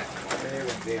straight. Bugger. Yeah,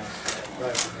 went down.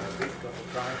 Right, got the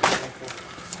train to Central.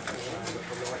 Got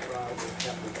the light rail with a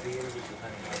couple of theatre, which was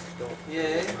only one stop.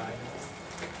 Yeah.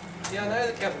 Yeah, I know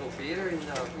the Capitol Theatre in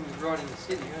right in the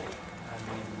city, eh? And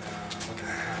then when we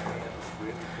came out, it was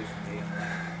really pushing down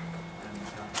that.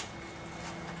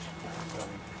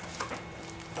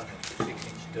 And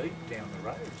 6-inch deep down the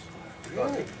roads.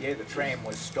 Really? Yeah, the tram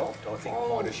was stopped. I think it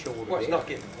might have shorted Well, it's out. not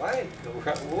getting away. It'll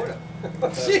run water. So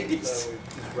Jeez. we just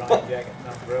rain jacket and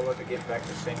umbrella to get back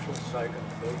to Central, soaking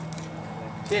the beef.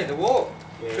 Yeah, the walk.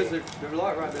 Yeah. Because the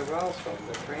light right, the rail stopped,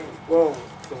 the train. Well,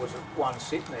 there was one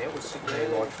sitting there. It was sitting there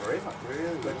like forever.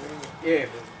 Really? Yeah,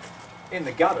 In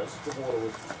the gutters, the water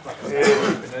was fucking even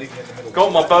in the middle.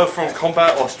 Got my boat from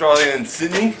Combat Australia in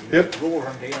Sydney. Yep.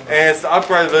 Roaring down. And it's the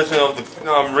upgraded version of the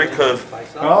recurve.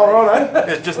 Oh, right,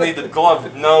 eh? It just needed the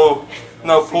glove, no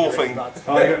pull thing.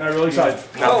 Oh, you got no release aid.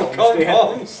 No.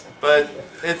 Condoms. But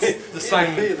it's the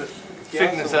same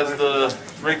thickness as the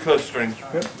recurve string.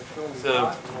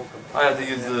 So I had to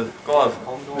use the glove.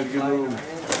 Need to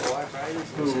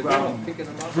get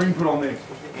a little ring put on there.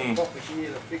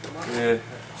 Yeah.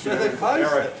 So they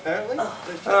closed it, apparently.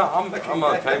 I'm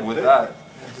okay with that.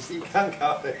 You can't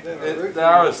go there. The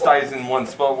arrow stays in one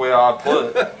spot where I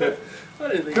put it. I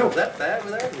didn't think it was that bad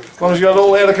with that. As long as you got it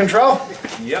all out of control.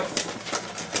 Yep.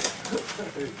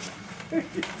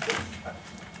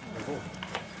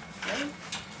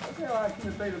 I feel like you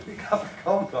need to pick up a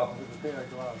Comcom with a pair of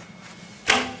gloves.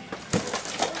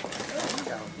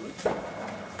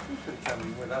 You should have come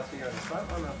in with us here in the front.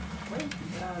 I know. When did you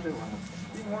do one?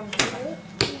 You want to do that?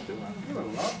 You would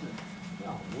have loved it.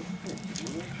 No,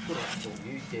 what I thought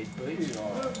you did, please.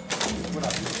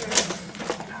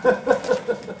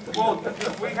 Well,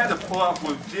 we had to pull up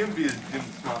with Jim because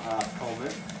Jim's smart ass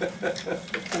comment.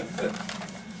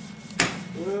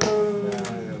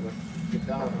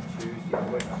 Guitar on Tuesday,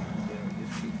 Wednesday,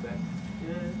 just keep that.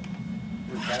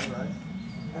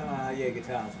 Yeah,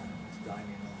 guitars on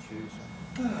Damien on Tuesday.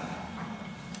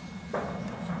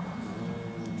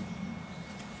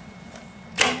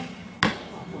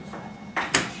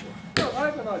 I'm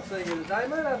hoping I'd see you today,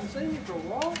 mate. I haven't seen you for a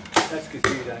while. That's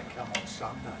because you don't come on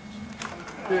Sundays.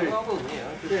 Well, I wasn't here.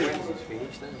 Just Wednesday's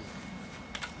finished, isn't it?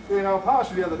 Yeah, no, I passed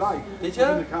you the other day. Did I was you?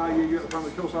 in the car, you got from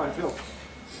the Kilside Hotel.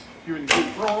 You're in the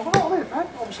city. Oh, there, Pat.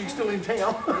 Obviously, you're still in town.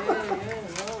 Yeah,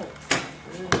 right.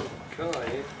 God,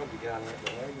 yeah, it's probably going that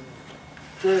way.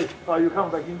 Yeah. Oh, you're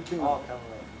coming back into town. I'll come up.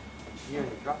 You in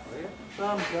the truck, will you?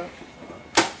 Some truck.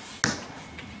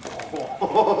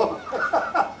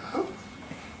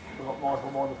 I've got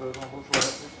Michael mind the first one. I'll try that.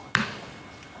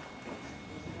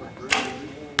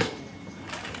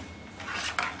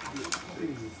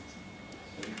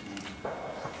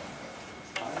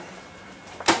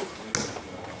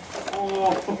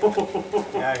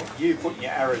 Yeah, you putting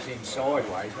your arrows in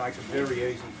sideways makes it very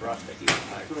easy for us to hit. Mate.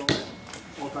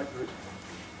 I'll take the risk.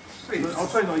 I'll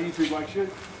say no YouTube like shit.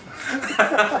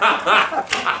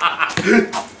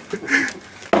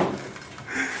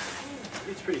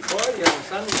 It's pretty quiet here on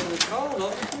Sunday when it's cold,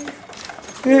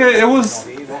 obviously. Yeah, it was.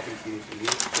 Not here, Rocket's usually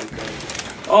here.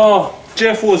 Oh,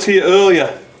 Jeff was here earlier.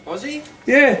 Was he?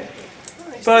 Yeah,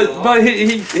 Oh, he's still alive. but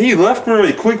he left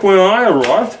really quick when I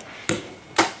arrived.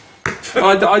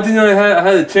 I didn't know I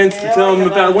had a chance to tell him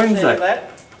about Wednesday.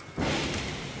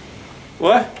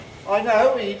 What? I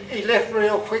know, he left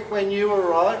real quick when you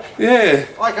arrived. Yeah.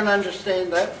 I can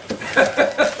understand that.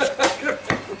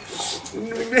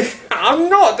 I'm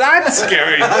not that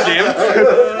scary, Jim.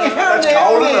 That's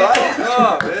cold, isn't it?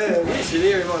 Oh, man, you should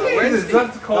hear him on a Wednesday.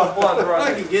 That's cold blood Like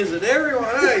right he gives it everyone,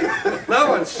 eh? No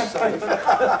one's safe. And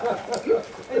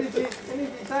if you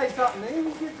say something, then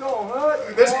you get all hurt.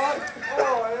 Right?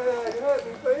 Oh, yeah, you hurt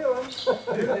me feelings.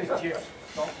 Is that Jeff?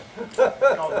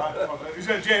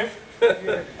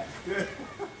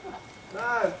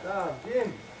 No, Jim.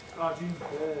 Oh, Jim.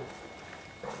 Yeah.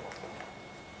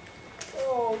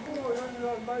 Oh, boy, I ended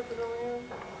up making around.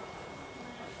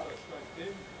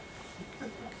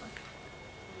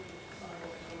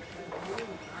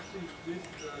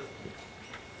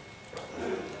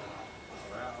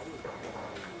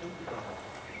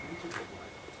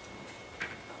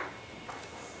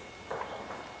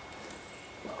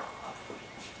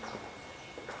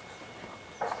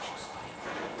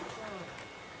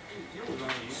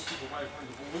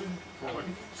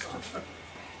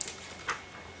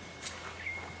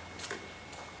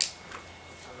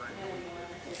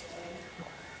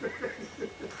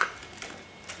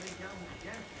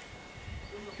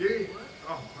 Yeah.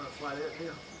 Oh, that's flat out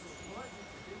here.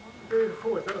 Yeah,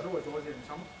 before it does always dies in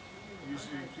summer.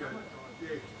 Usually, yeah.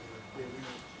 Yeah,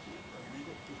 we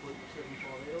just work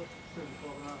 75 hours,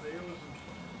 75 and a half hours, and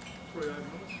 3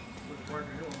 overnights. With the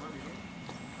Broken Hill on Monday night.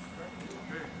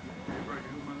 Yeah, Broken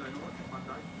Hill Monday night,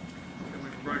 Monday. Then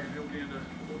went from Broken Hill down to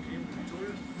Port Kim,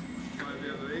 Victoria. Went over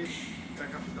out of there,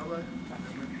 back up to Dubbo, and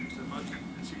then went to Mudgee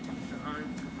and Sydney to home,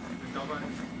 then Dubbo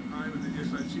and home, and then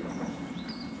yesterday to Sydney.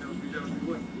 That was me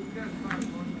work.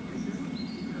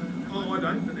 Oh, I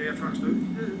don't, but our trucks do.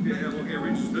 Yeah, like our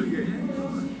wrenches do, yeah.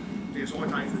 Yeah, so I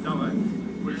take the Dubbo,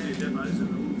 put it in their depots and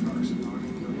the trucks and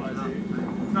load there.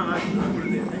 No, put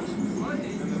it there, thanks.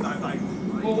 And then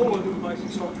all I do is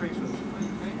basically site transfers.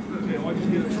 Yeah, I just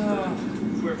get it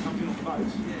where it comes in on the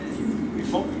boats. We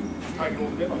bulk it, take it all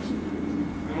to depots.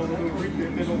 And all the little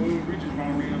ridges, there's all the little ridges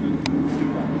running around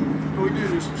and but we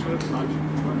do some service stations.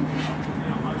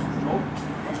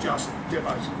 It's just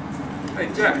depots. Hey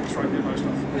Jack, Straight depot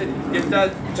stuff. if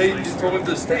that he just talking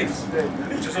to Steve.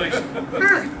 It's just like,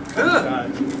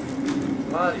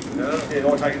 Bloody hell. yeah,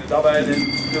 I take it to Dubbo and then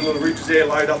the little ridges there,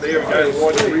 load up there and go to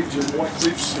White Ridge and White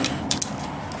Cliffs and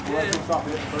stuff out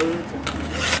the bird and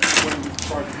when we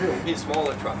break the hill. In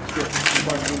smaller trucks.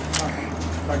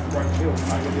 Take the break the hill,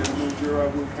 take it down to Mildura,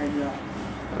 Wilcannia,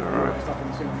 stuff in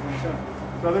the centre.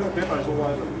 So they've got depots all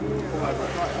over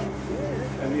Australia.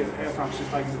 And yeah, our trucks just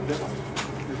take it to the depot.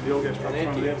 The oil gas truck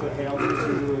running out to the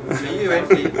houses. So you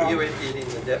emptied in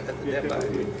the at the depot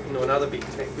into another big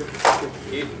tank.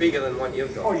 Bigger than one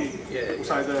you've got. Oh yeah. Yeah.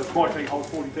 So the white tank holds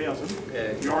 40,000.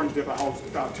 Yeah. The orange depot holds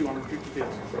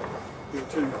 250,000. We've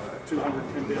got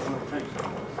 210,000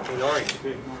 tanks. In orange.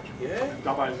 Yeah, in orange. Yeah.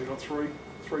 Dubbo's have got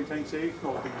three tanks there,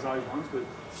 not as big as those ones, but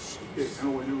yeah, and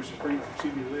all we do is just bring it from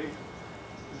Sydney to there. And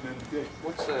then, yeah.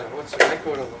 What's the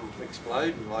record of them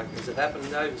exploding? Like, has it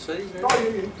happened overseas? Oh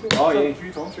yeah. Oh, yeah. A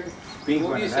few times, yeah. Big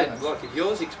Well, when you it said, happens. like, if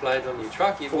yours exploded on your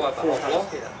truck, you'd wipe the whole block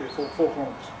out. Yeah, 4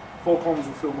 kilometres. 4 kilometres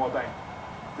will fill my bank.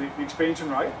 The expansion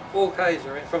rate, 4 k's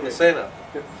around from the centre.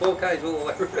 Yep. 4 k's all the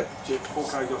way around. 4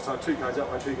 k's, so 2 k's that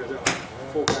way, 2 k's that way,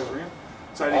 4 k's around.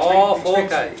 So the, Oh, 4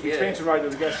 expansion, k's, the yeah. expansion rate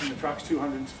of the gas in the truck's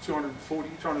 240,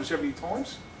 270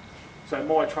 times. So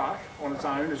my truck on its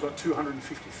own has got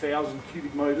 250,000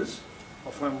 cubic metres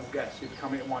of flammable gas if it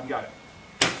come out in one go.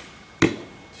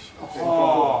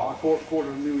 Oh. A quarter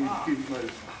of a million cubic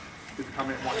metres if it come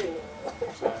out in one go.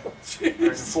 So, I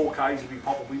reckon 4 k's would be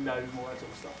pop a windows and all that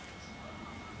sort of stuff.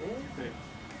 Yeah.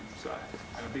 So,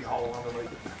 and a big hole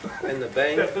underneath it. And the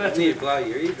bang, But that's near it. blow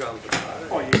your eardrums apart.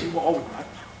 Oh yeah, well, I wouldn't know.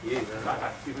 You know. No,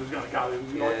 if it was going to go, it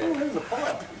would be like, Yeah. oh, there's a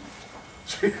fire.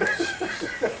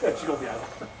 She got the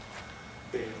other.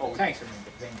 Yeah, I would. Tanks are meant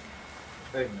to think.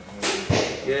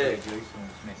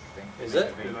 Yeah. Is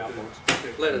it?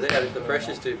 Let it out if the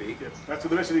pressure's too big. Yeah, that's the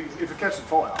rest of the, if it catches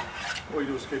fire, all you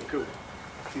do is keep it cool.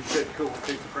 You keep it cool and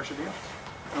keep the pressure down.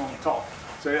 And on the top.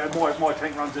 So my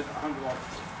tank runs at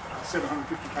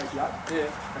 750 kPa.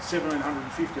 Yeah. At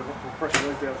 1750 I've got the pressure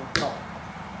left out on the top.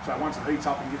 So once it heats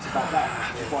up and gets above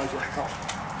that, it blows out the top.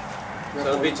 So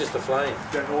it'll be just a flame.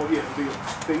 It'll be a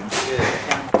thing. Yeah.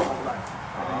 Flame on top of that.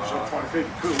 And then you sort of try to keep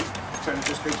it cool, so it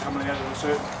just keeps coming out at a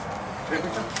certain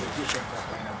temperature.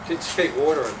 Just keep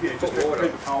watering. Yeah, Put just water.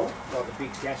 keep it cold. Like a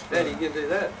big gas How do you can do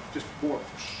that? Just water.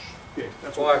 Yeah,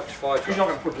 that's Fire what. Because you're not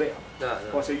going to put it out. No,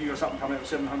 Like I said, you've got something coming out with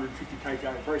 750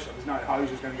 kPa pressure. There's no hose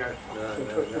that's going to go. No.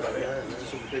 Put it out. It's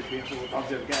just sort of keeps down, sort of comes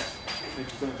out of gas, and it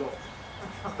just burns off.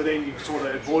 But then you sort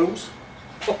of, it boils.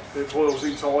 It boils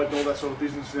inside and all that sort of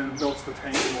business, and then it melts the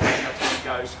tank and all that, and that's when it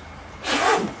goes.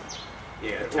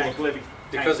 Yeah, All the levy.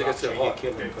 Because it gets so hot.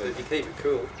 kill them. But if you keep it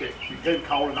cool. Yeah, you keep it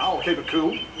cold enough, or keep it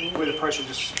cool, where the pressure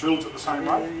just builds at the same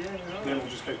rate, then it'll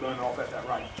just keep burning off at that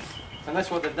rate. And that's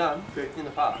what they've done Yeah. in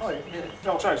the past. Oh yeah,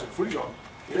 I'll show you some footage on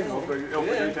it. LPG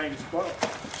Yeah. tank as well.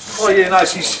 Oh yeah, no,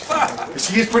 she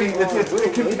is pretty,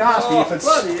 it can be nasty if it's...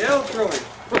 Bloody hell, Troy.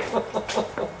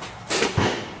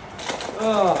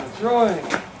 Oh, drawing.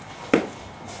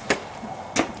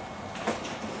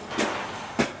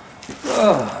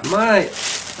 Oh, mate.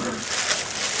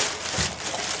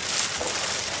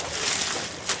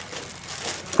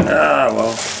 Ah,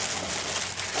 well.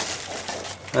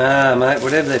 Ah, mate,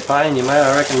 whatever they're paying you, mate,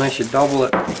 I reckon they should double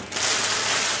it.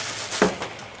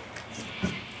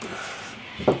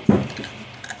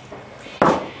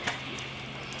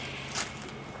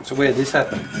 So where'd this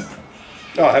happen?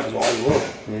 Oh, it happens all over the world.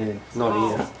 Yeah,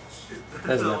 not here.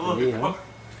 Hasn't happened here, huh?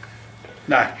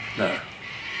 No. No.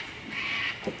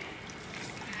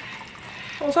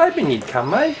 I was hoping you'd come,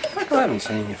 mate. Fuck, I haven't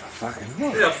seen you for fucking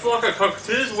what? Yeah, flock of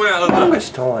cockatoos went out of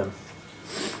Longest time.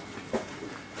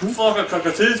 the flock of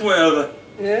cockatoos went out of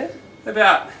the Yeah?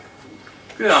 about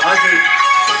 100.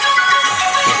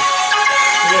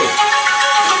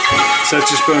 So it's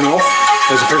just burning off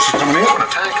as the pressure's coming out. When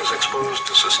a tank is exposed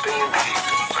to sustained heat,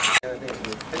 such as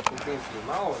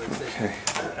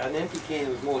An empty can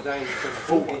was more dangerous than a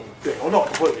Full full one. can. Yeah, well not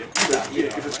completely. But yeah,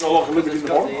 if it's got like a limit in the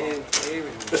bottom.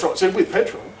 That's right. So with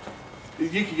petrol,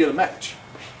 you could get a match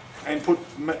and put,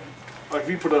 like if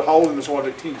you put a hole in the side of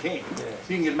a tin can, you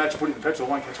can get a match and put it in the petrol,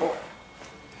 it won't catch fire.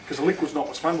 Because the liquid's not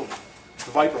what's flammable, it's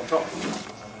the vapour on top.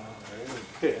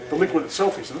 Yeah, the liquid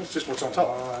itself isn't, it's just what's on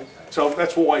top. So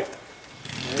that's why, at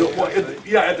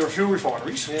the fuel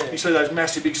refineries, you see those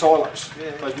massive big silos,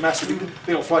 those massive big,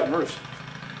 they're on floating roofs.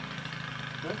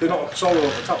 They're not solar on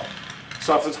the top.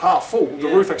 So if it's half full, the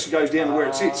roof actually goes down to where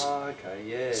it sits. Okay,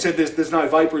 yeah. Said there's no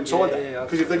vapour inside that. Yeah,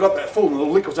 Because if they've got that full and the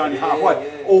liquid's only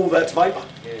halfway, all that's vapour.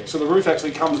 Yeah. So the roof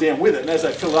actually comes down with it, and as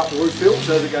they fill it up, the roof fills.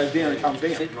 So as it goes down, it comes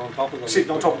down. Sitting on top of the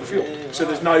Sitting on top of the fuel. Yeah, So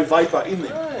there's no vapour in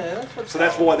there. Oh, yeah, that's So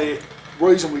that's why they're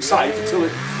reasonably safe until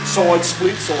it side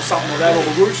splits or something like that, or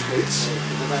the roof splits.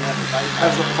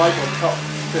 Has got the vapour on the top.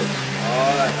 Yeah.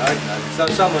 Oh, okay. So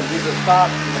someone gives a spark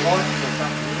in the light or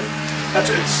something. That's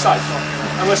it, it's safe.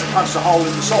 Unless it punches a hole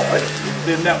in the side,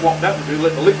 then what that would do,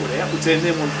 let the liquid out, which then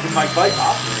will make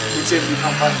vapour, which then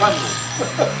become flammable.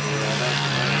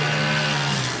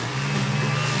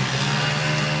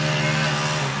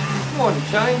 Come on,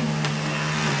 Shane.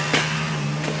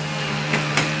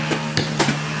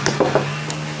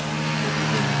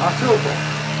 I feel that.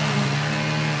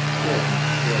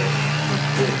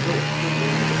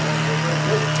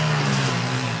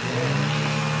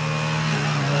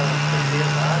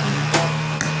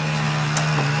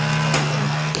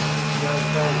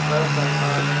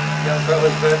 Young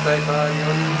fella's birthday party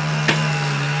on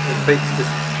the beach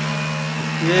just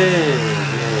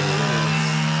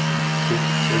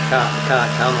she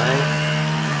can't come, eh?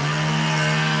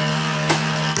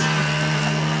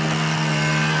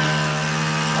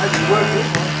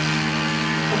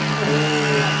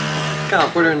 Can't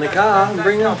put her in the car and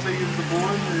bring her.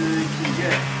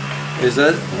 Is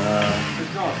it?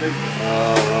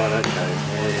 Oh right, okay.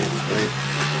 Yeah, sweet.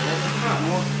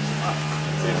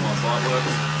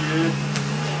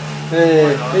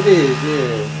 Yeah, it is,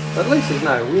 yeah. But at least there's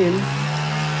no wind.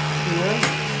 You know?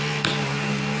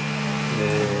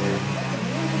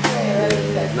 Yeah,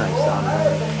 there's no sun.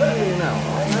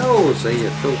 No, we'll see you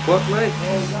at 2 o'clock, mate.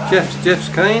 Jeff's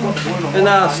keen.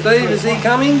 And Steve, is he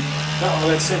coming?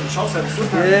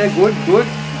 Yeah, good.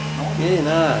 Yeah,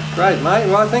 no, great, mate.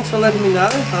 Right, thanks for letting me know.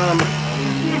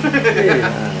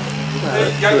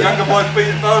 Younger boys beat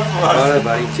it both for us. Righto,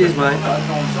 buddy. Cheers, mate.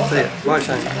 See ya. Bye,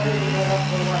 Shane.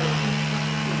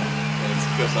 It's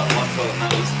just that one sort of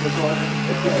matters.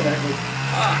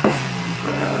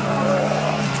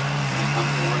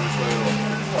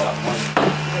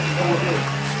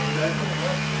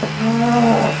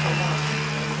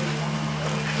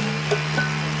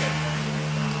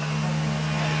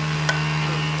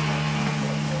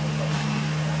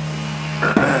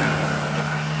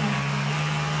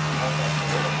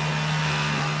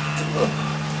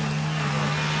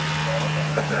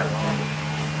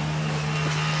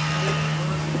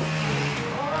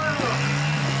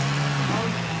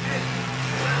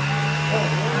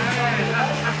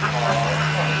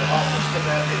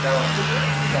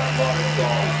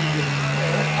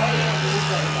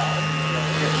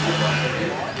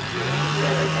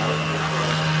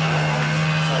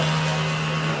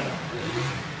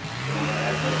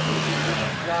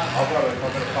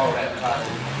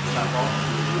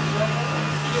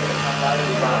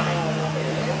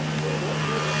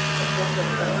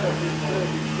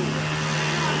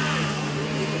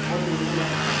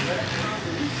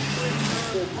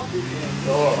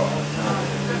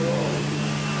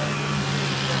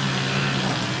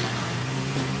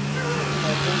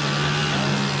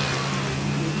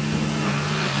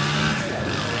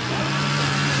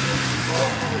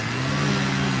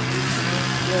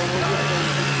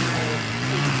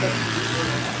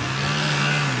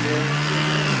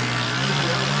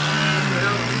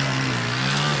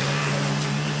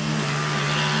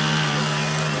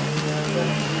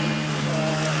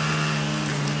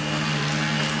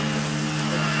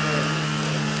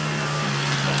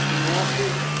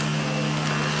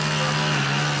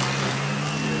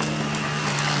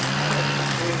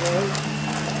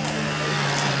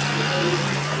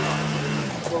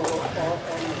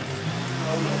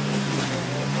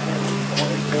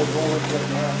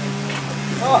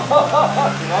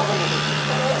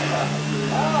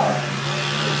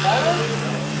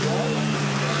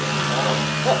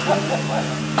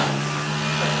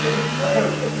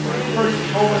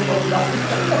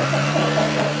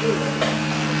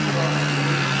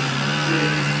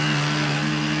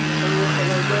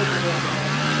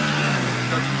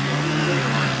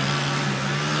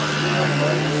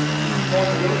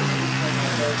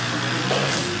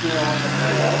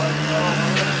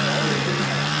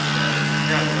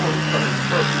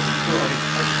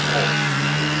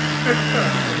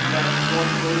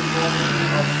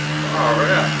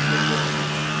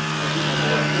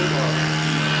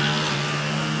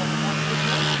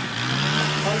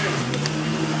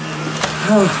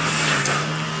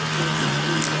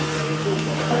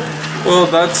 Well,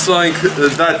 that's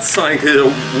like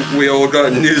we all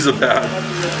got news about.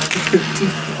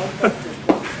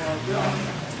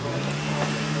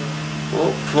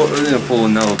 Well, We're gonna pull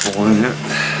another balloon out.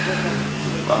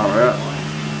 Far out.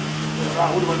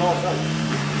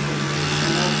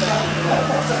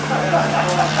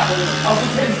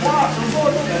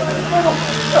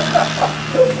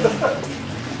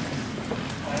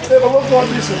 Never looked like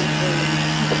this.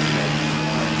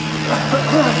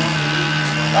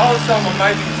 That was some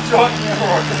amazing shot.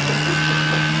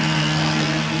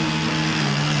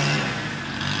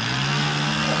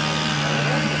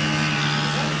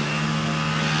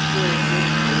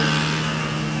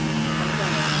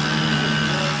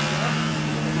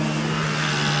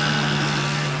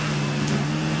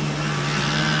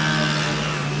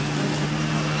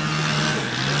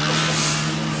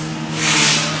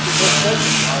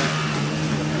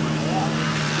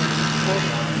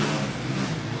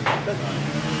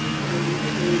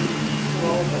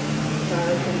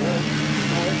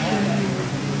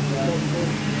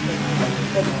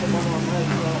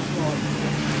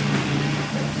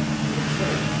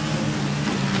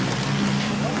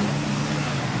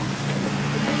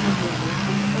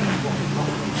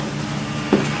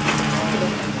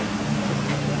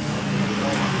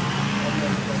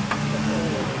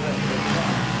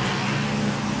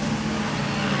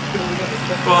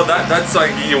 Well, that's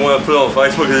something you want to put on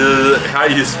Facebook, is how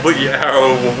you split your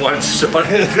arrow with one shot.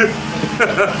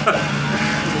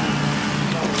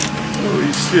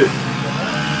 Holy shit.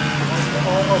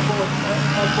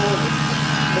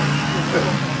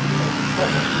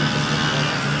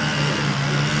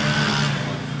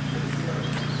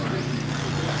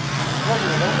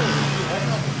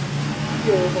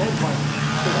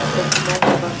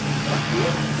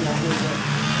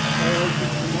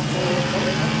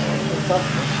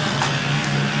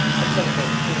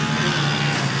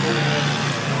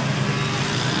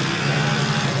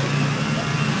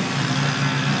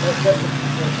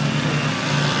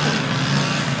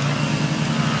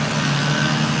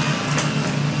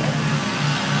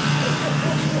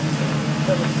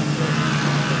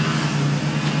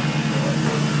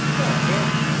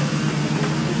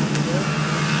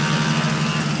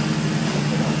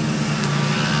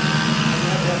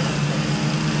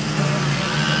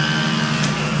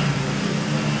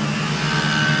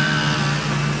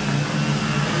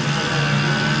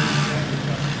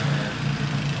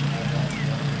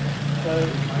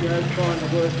 You know, trying to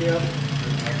work out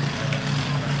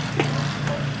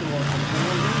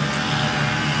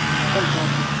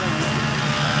sometimes you can't.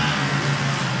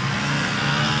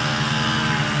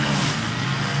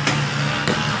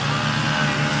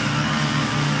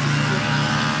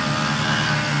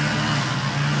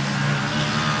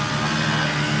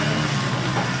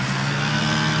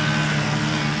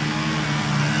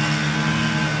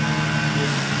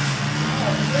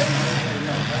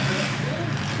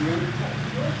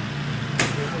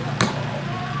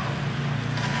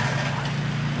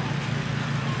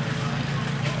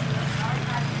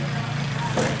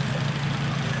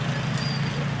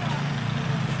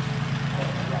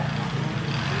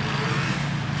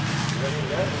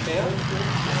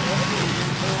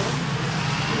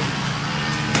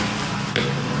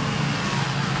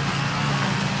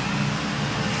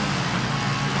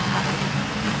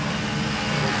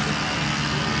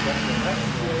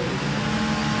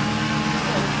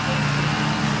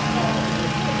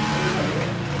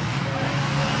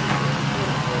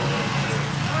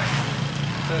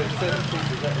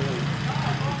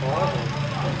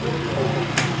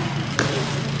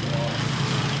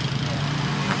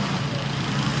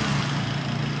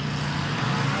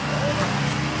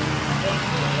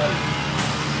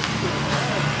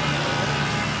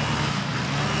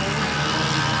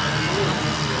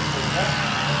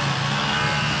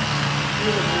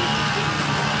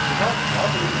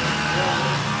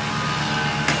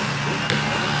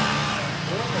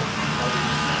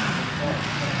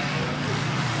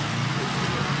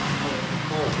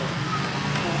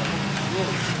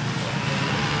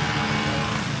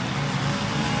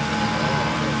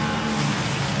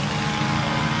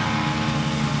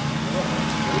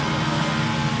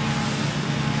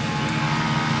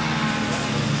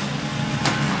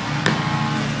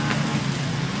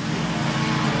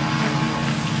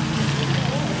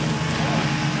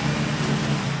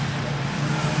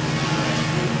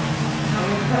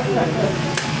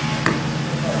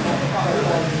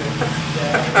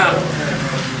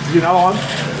 You know I'm.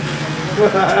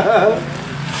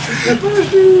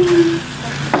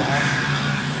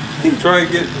 Trying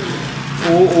to get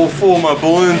all four of my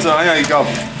balloons. I only got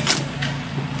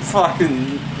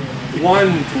fucking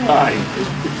one today.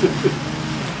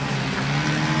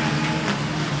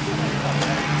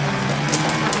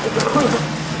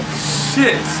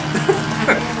 Shit.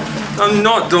 I'm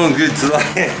not doing good today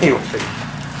anyway.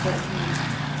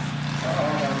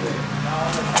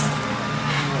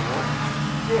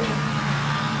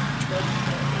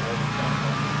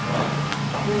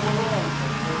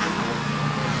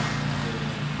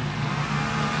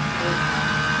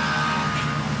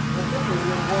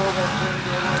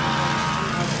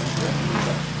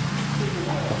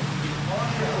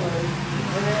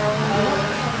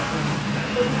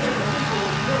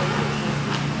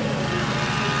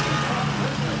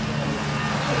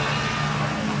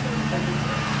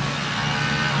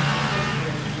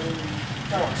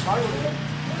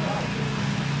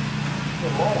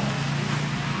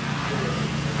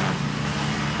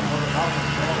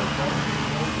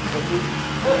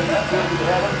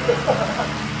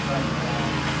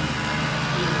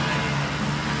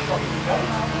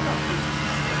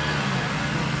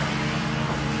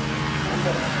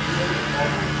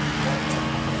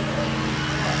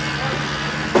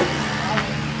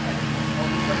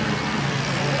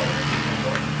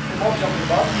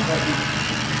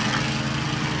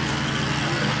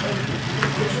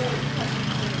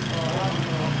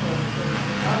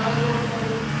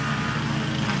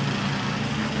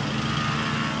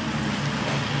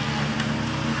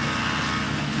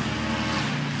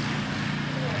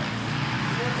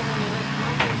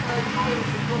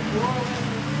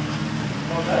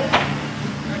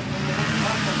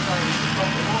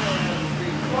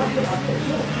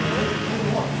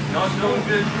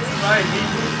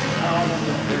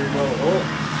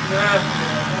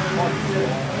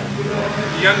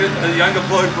 The younger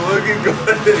bloke, Logan,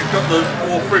 got those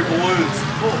 4 free balloons.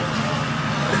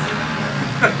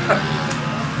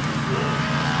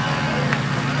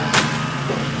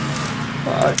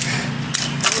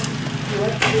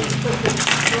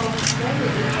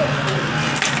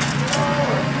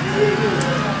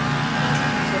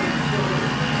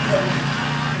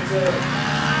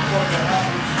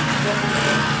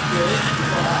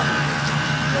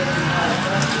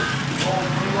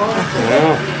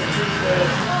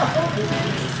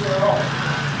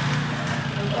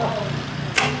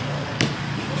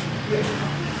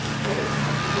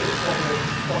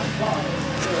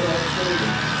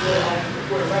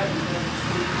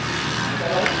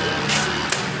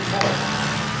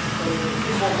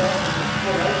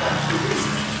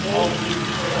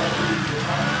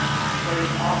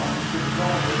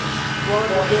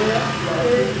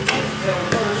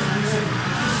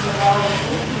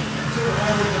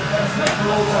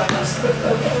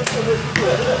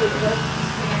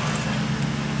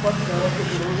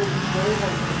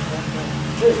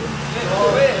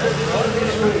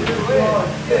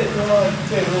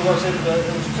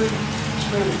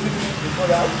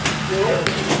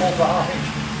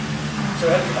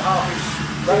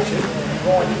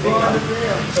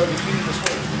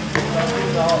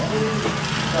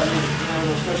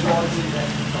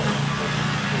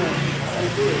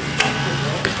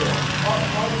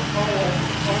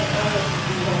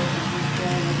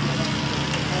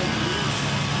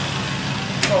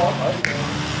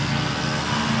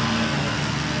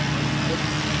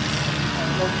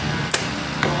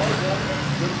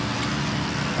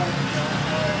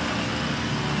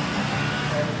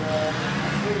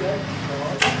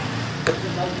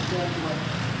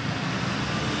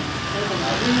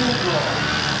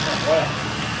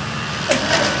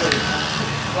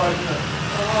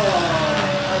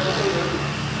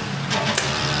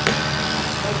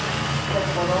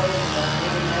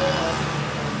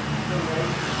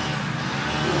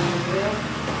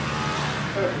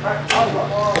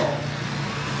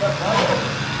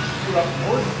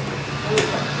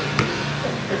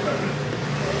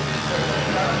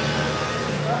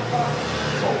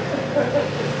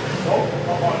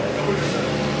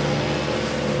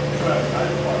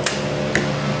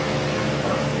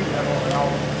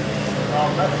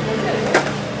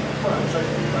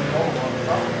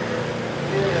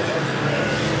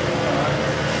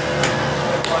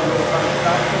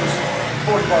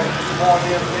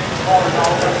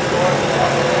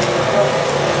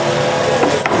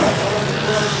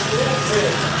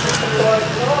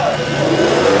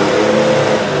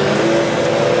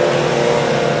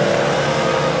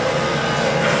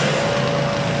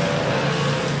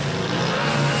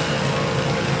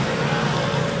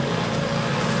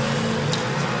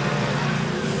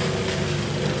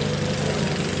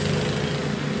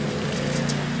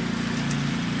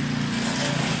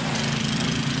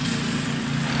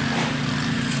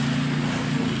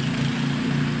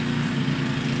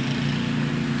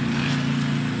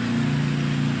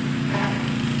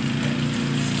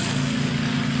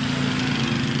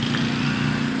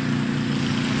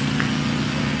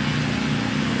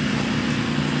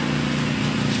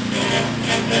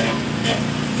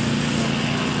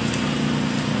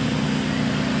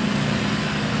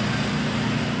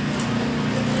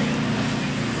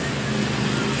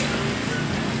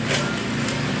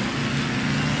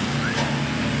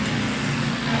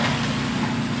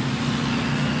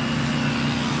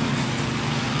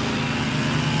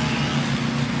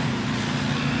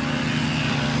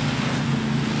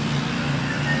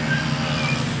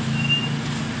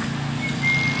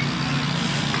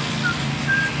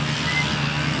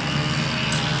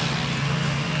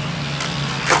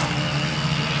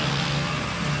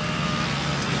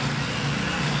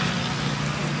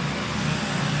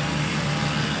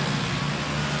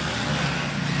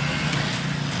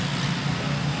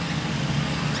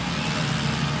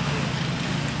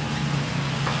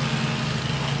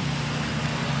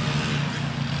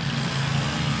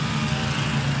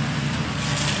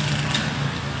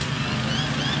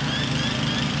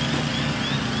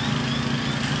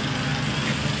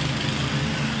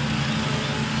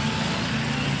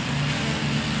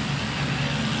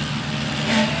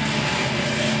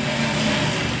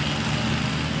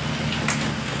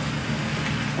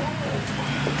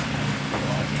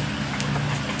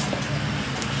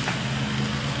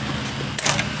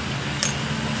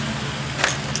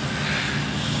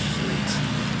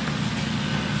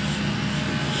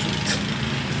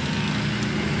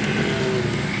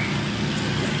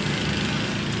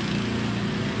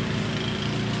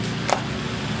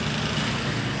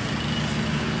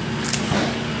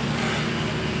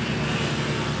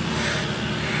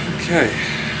 Okay.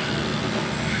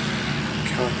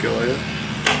 Calculator.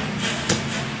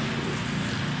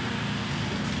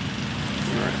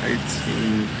 Alright,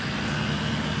 18.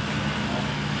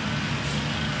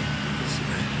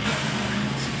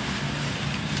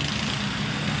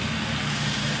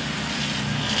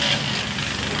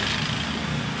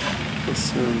 Plus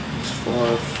 7 plus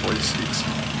 5, 46.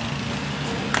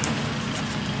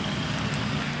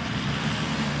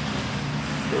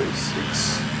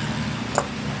 46.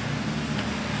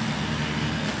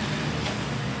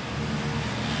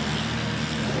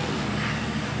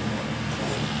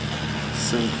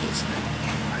 Seven plus 8.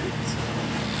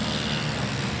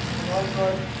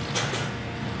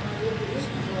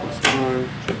 Plus 9.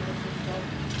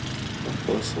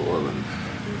 Plus 11.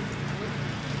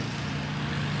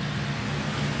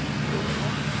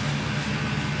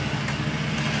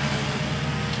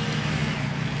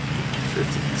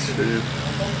 52.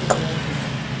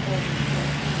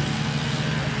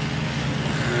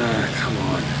 Come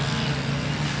on.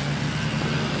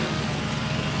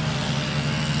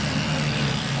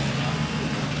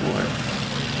 What?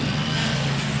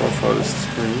 5 is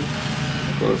 10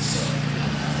 plus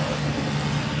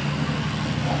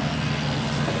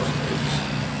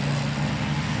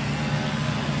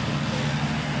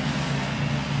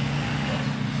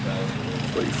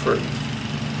 33.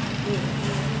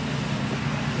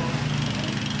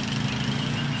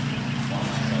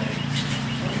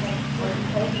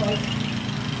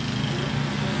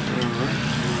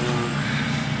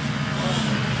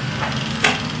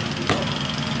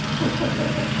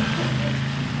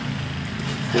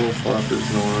 Four, 5 is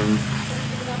 9.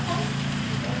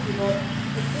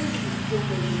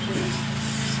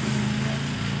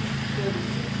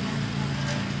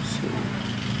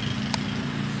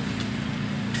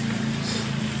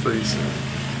 37.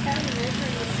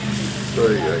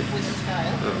 38.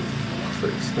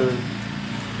 37.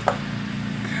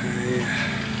 Okay.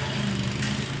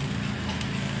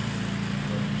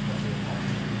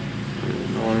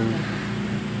 9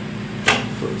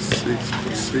 plus 6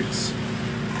 plus 6.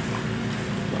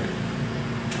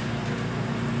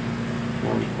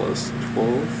 1 plus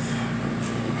 12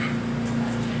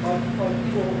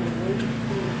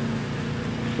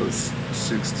 plus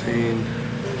 16,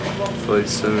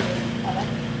 37.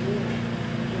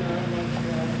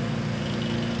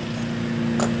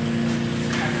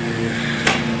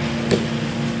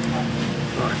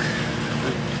 Fuck.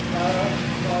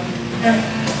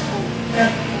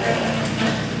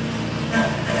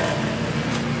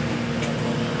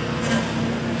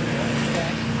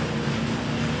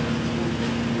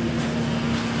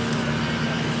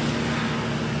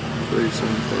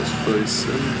 37 plus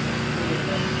 37,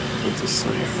 that's the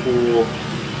same 4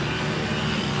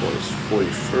 plus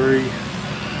 43,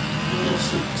 plus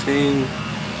 18,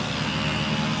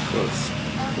 plus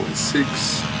 46,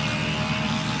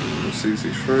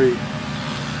 63,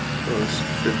 plus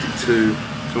 52,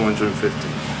 250.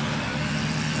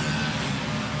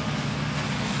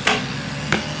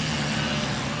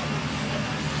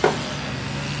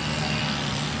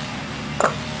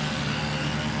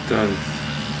 Done.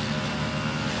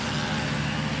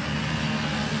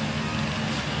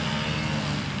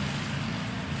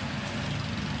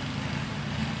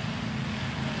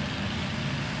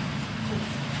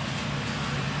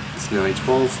 It's nearly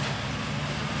 12.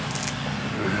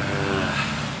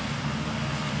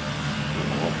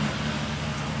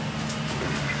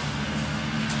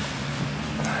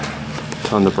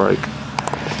 Time to break.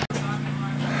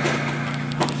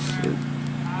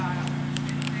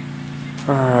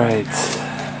 Alright.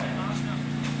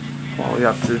 What are we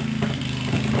up to?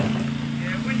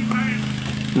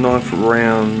 9th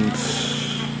round.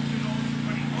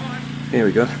 Here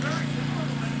we go.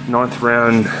 9th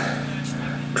round.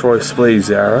 Troy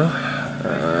Sleeves arrow.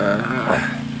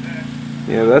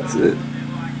 Yeah, that's it.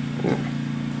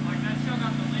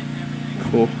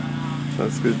 Cool.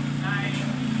 That's good.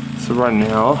 So right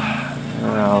now,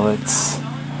 let's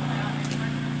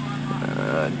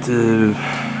do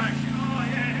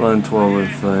 11, 12, and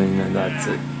 13, and that's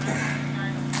it.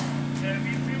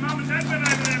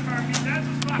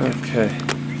 Okay.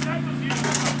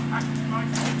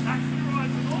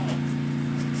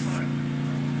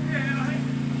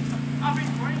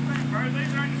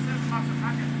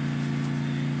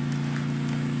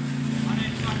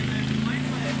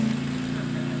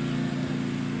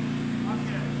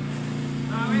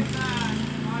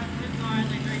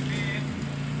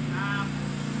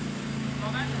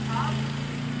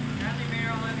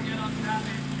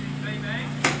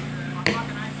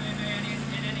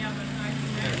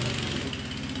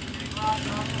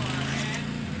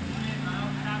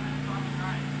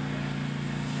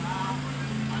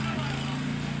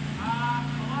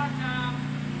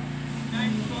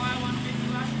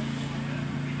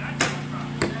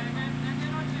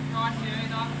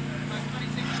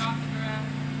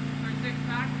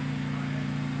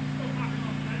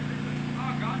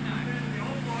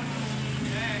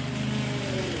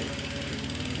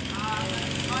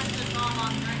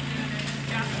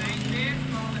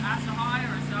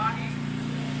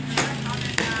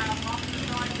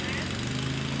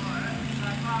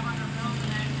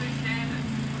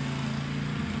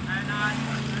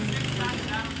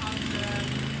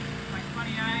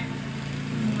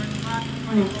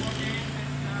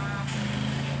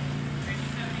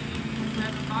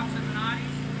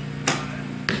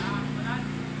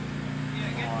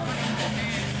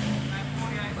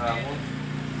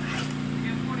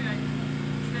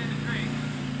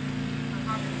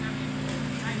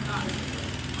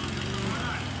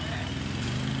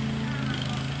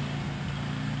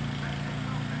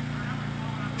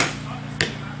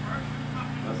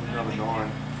 That's another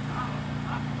 9.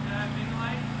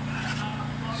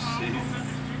 Jesus.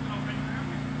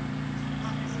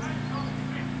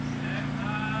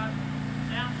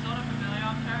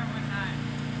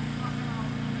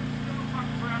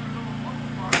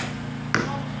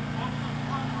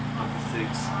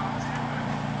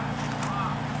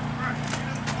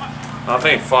 I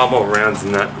think 5 more rounds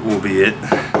and that will be it.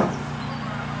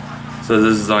 So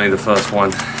this is only the first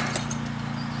one.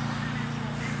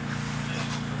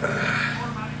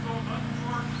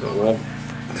 Well,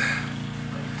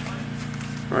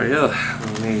 right here,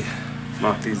 let me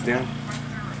mark these down.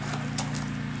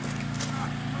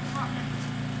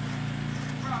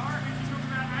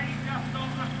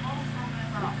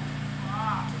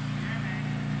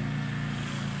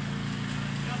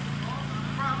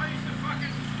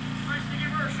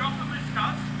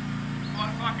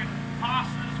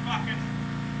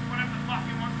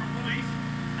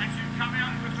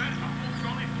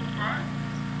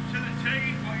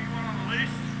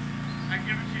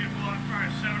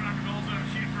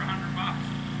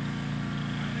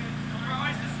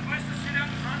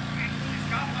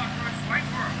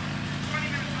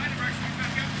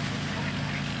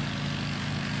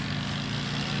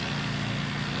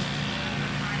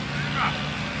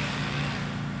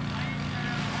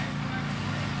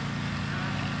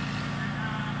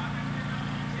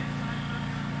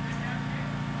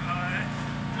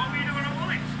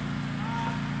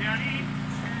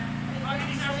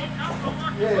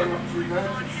 Yeah, not too bad.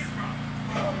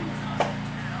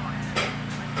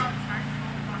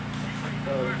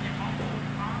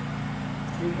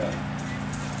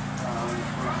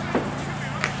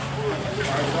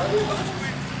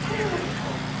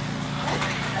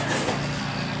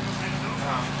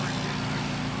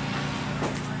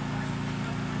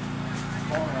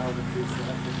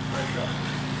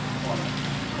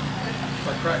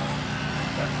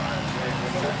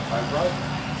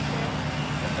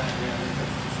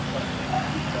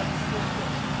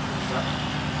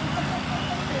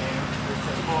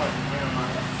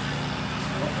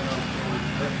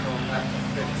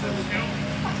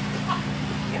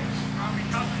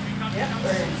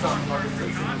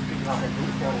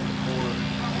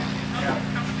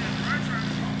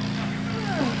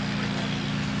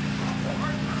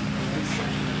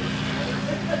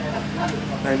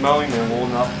 They mowing their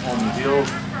lawn up on the hill.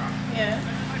 Yeah.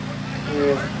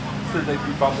 Yeah. So they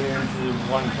keep bumping into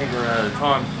one kangaroo at a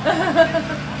time.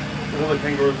 All the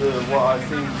kangaroos are what I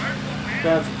see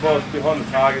down to close behind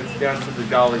the targets down to the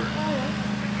gully.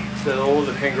 So all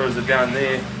the kangaroos are down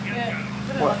there. Yeah.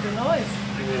 But it like the noise.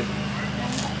 Yeah.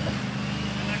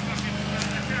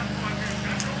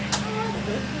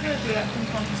 We're going to do that from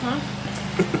time to time.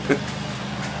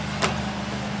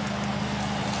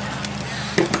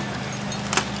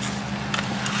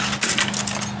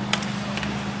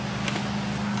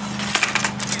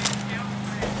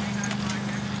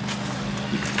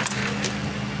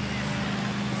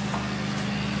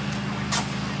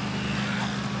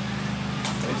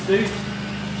 Steve?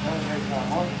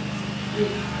 You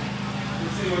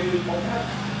see what you want that?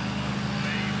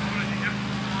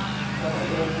 That's what I'm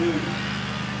going to do. You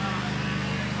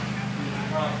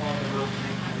can't find the real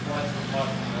thing. It's like some type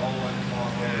of all the way to my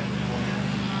head.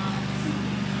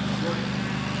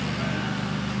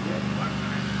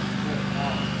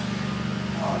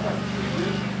 Oh, that's pretty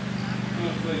good.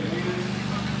 30 meters.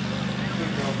 I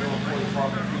think I'll go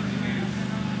 45 to 50 meters.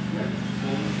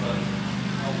 Full, but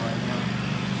I'll right now.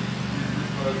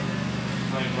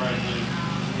 My brand is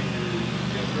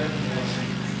your presentation.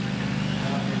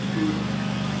 It's good.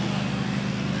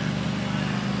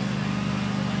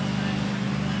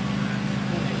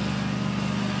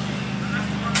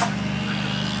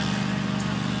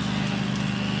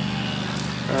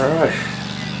 Alright.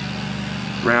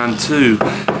 Round 2.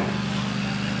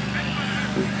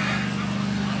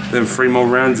 Then 3 more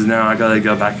rounds and now I gotta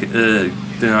go back to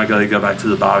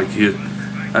the barbecue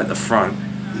at the front.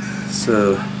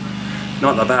 So,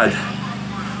 not that bad.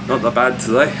 Not that bad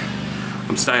today.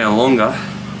 I'm staying longer.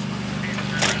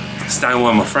 Staying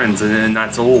with my friends, and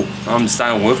that's all. I'm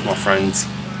staying with my friends.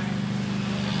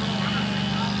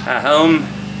 At home,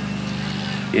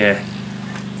 yeah.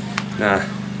 Nah.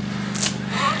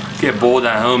 Get bored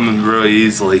at home really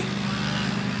easily.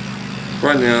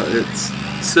 Right now it's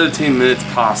 13 minutes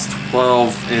past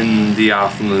 12 in the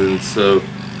afternoon, so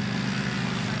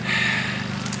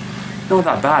not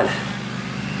that bad.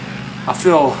 I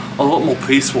feel a lot more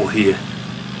peaceful here.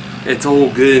 It's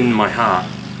all good in my heart.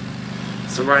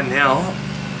 So right now,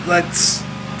 let's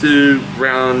do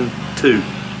round 2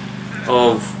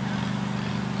 of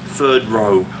 3rd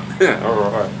row.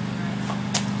 Alright.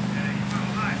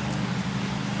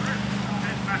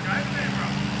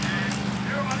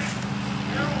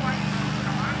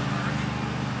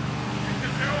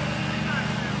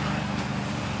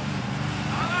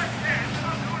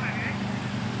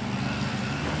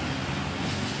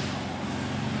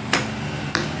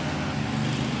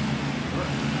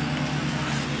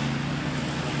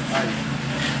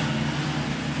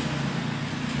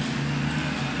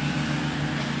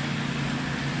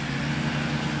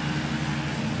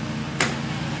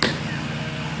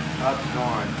 That's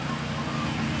 9.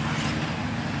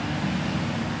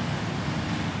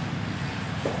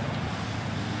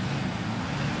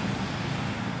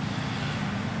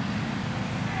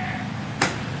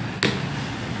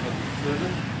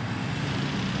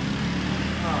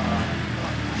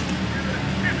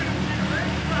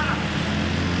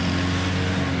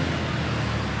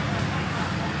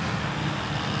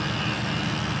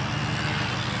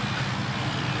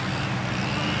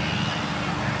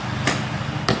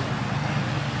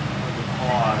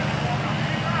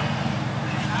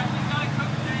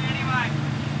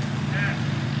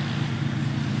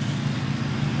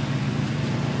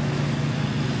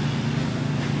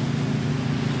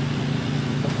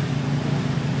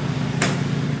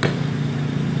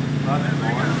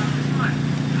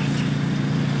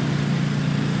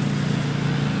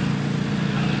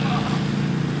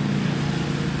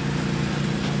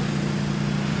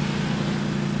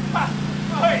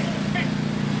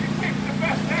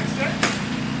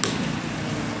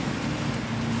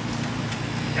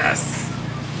 Yes.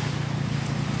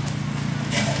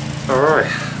 Alright,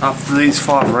 after these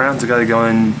 5 rounds I gotta go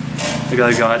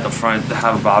out the front to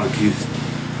have a barbecue.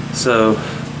 So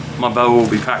my bow will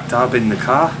be packed up in the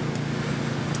car.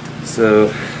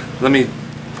 So let me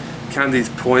count these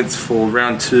points for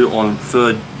round 2 on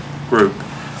 3rd group.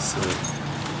 So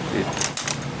yeah.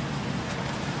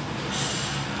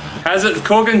 How's it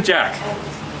cooking, Jack?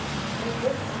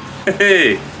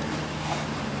 Hey.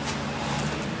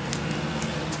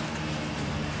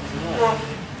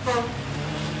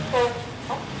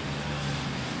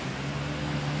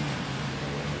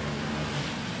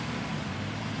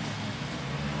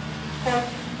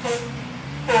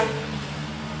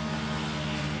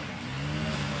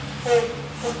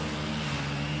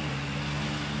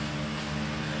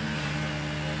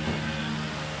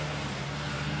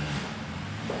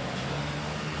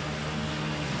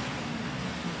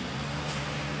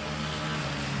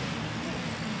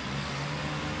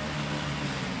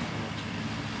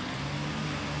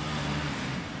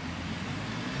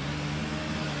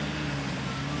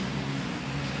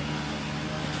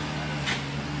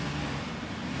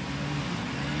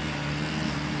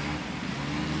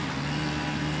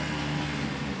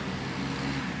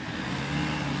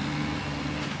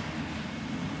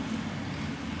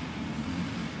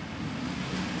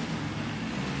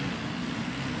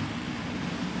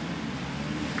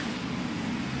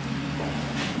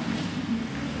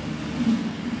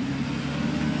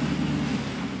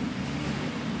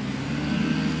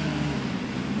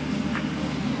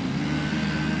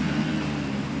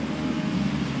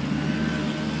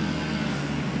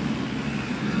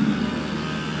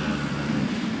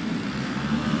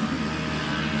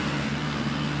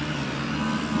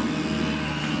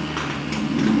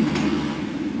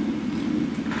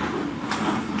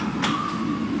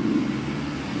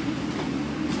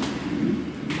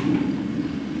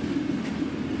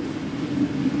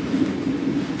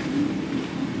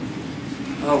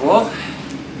 Oh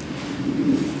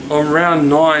well, on round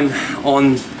 9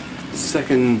 on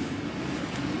 2nd.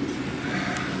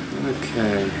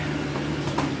 Okay.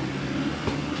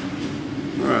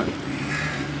 Alright.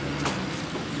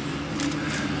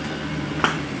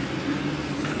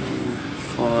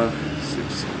 Five,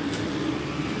 6, 7.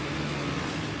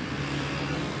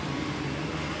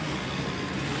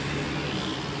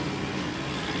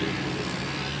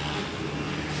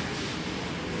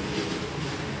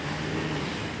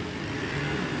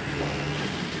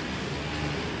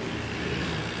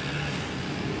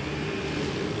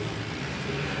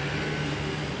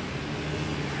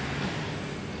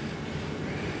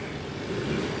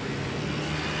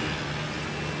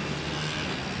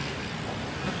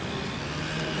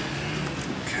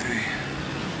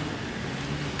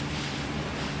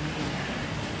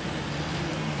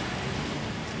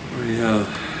 Yeah.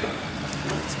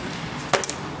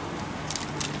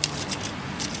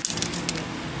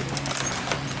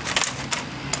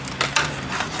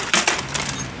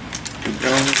 Keep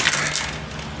going.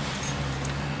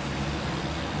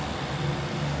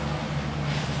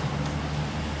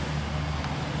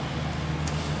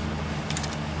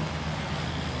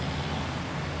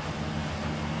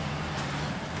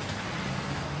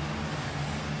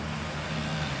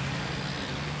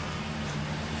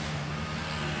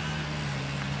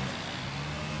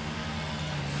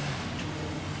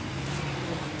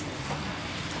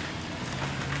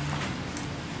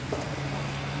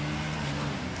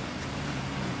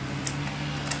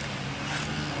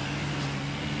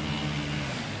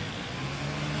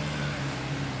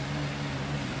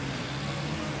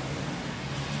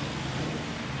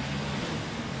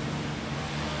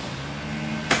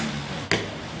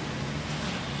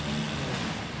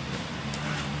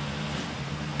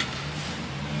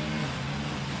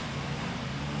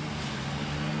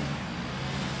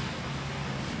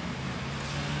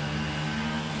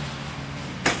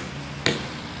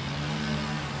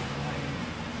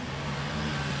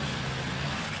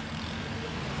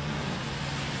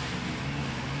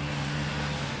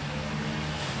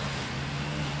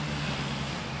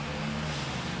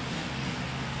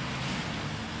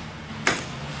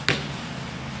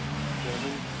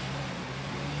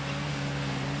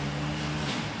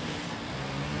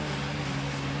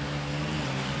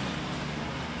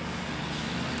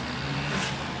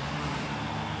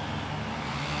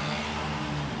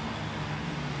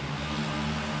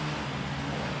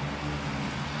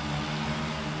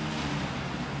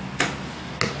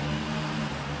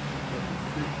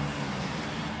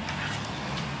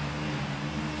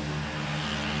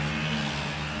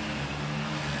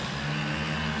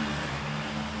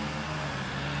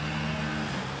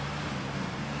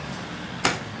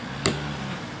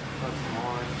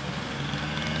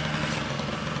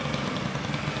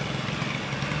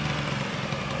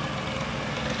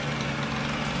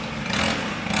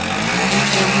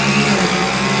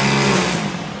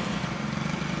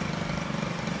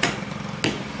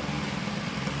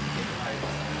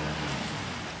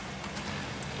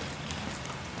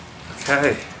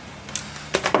 Okay,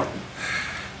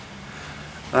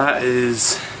 that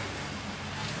is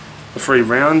the 3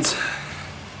 rounds.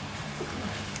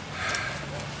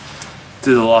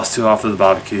 Do the last 2 after the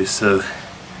barbecue, so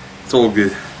it's all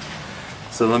good.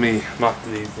 So let me mark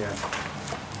these down.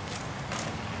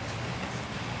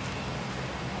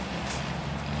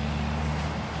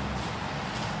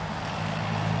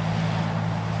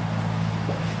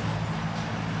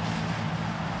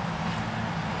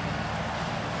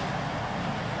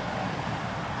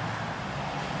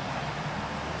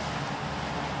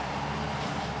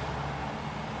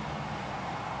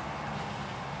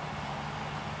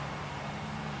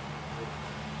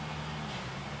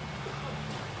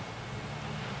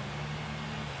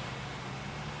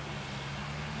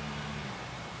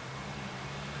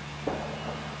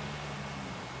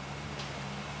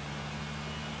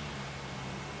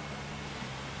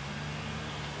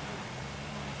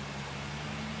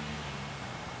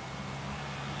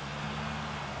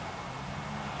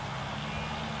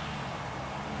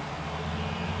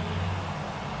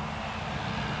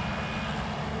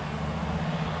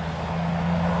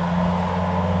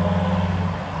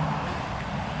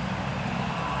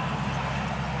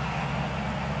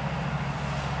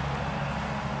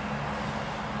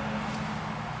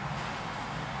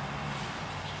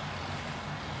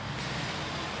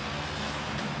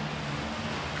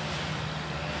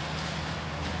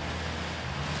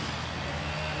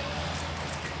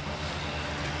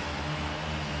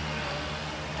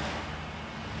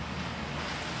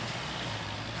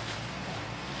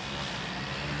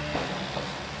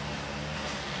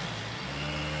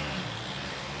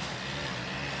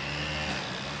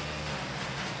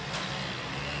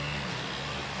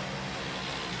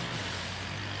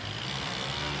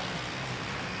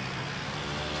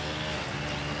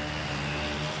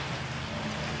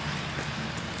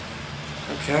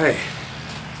 Okay.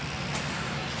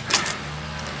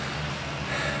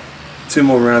 2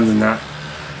 more rounds and that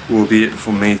will be it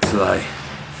for me today.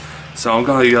 So I'm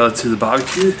gonna go to the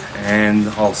barbecue and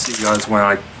I'll see you guys when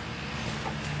I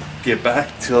get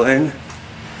back. Till then,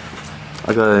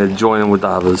 I gotta join in with the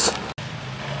others.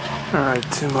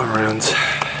 Alright, 2 more rounds.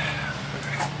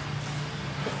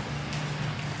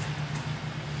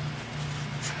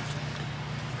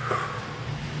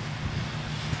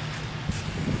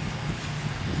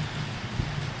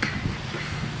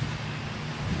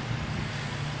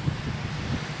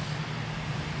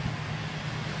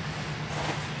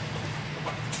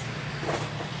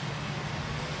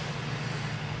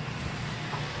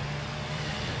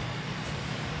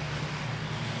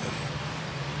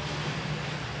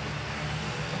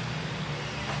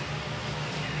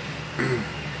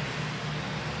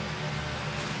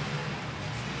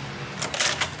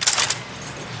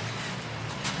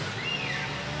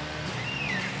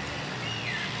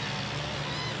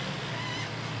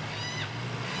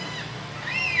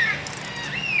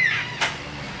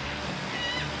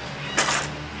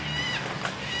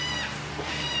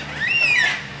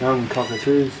 Young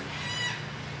cockatoos.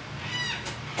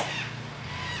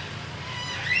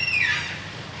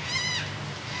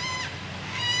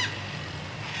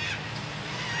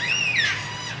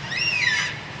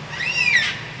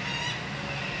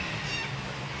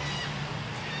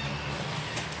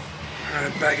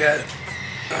 Alright, back at it.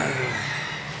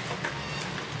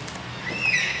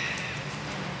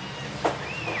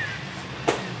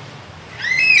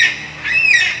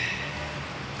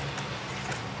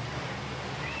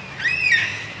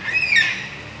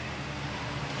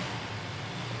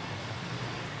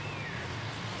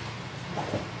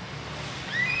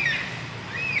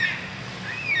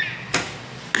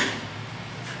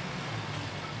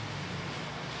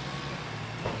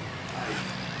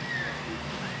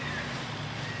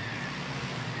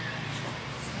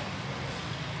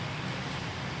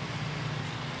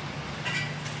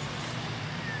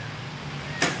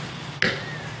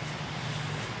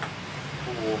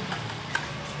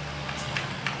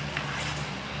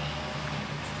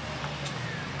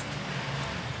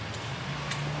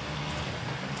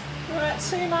 Alright,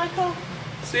 see you, Michael.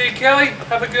 See you, Kelly.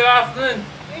 Have a good afternoon.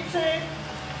 You too.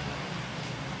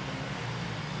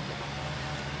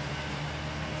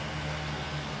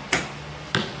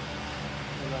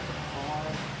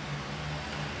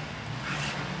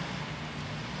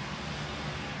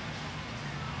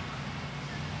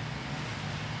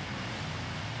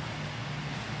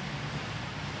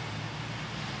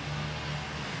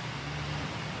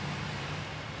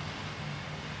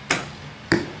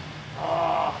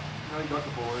 No, you got the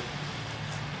board.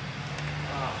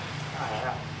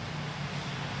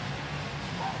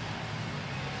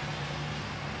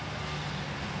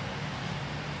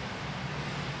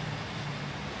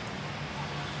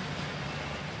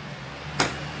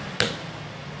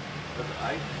 Look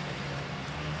at 8.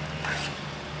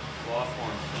 Last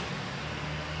one.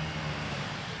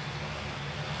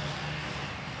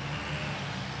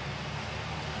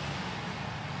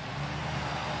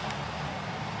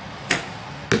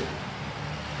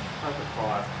 Look at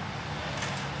 5.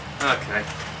 Okay.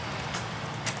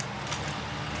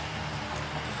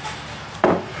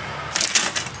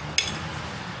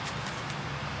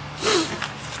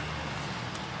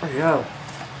 There you go.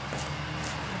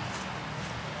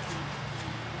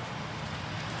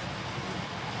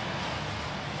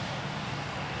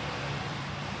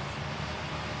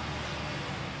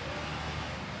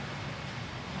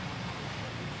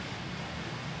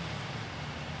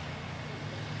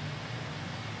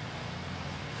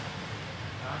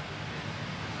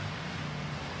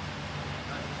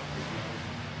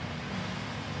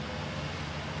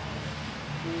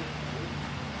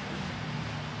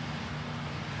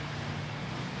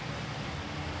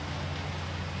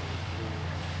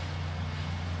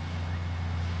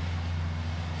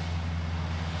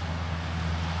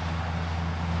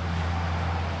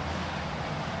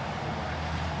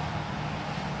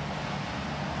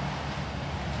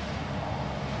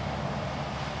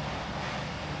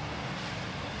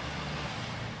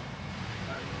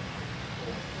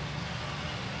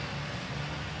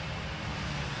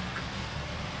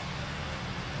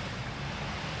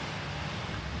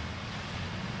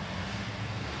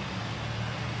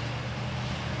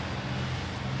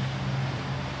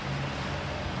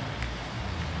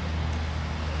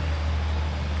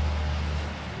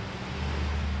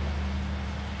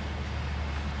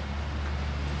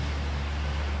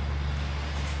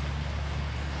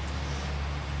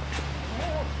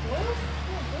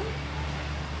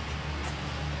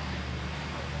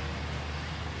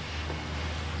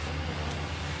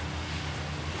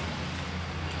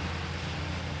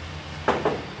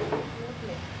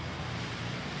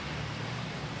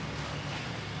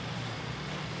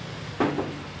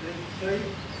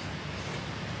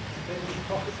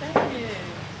 Thank you.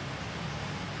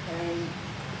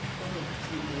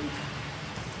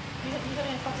 You got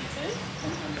any coffee too?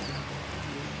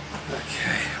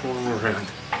 Okay, one more round.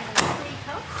 3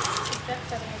 cups. Is that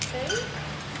having a tea?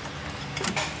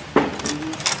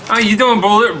 Oh, you doing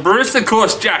barista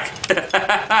course, Jack? We've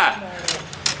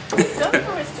done a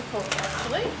barista course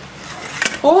actually.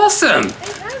 Awesome. He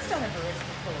has done a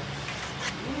barista course.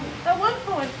 At one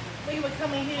point, we were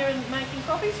coming here and making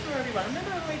coffees for everyone.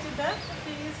 Remember when we did that a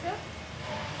few years ago?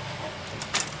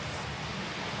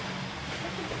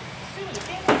 Do it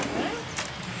again, you know?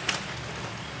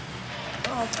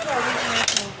 Oh, good old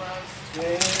international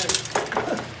Yeah.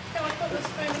 Can I put the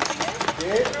spoon in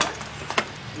here? Yeah.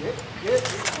 Right? Yep.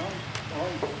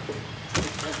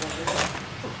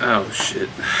 Oh shit.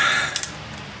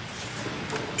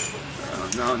 Oh,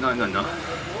 no.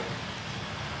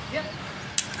 Yep.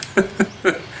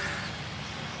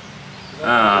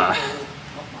 Ah, Yeah,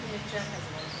 Jack has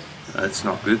it. that's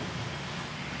not good.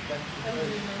 That would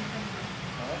be nice.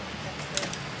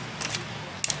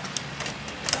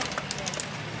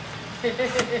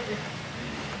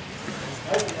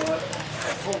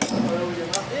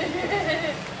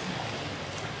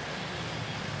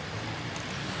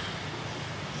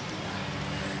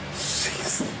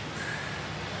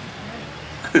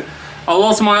 I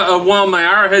lost my one of my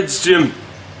arrowheads, Jim.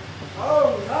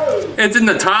 Oh no! It's in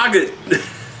the target.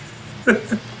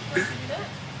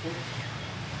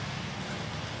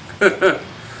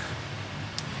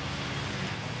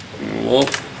 Well,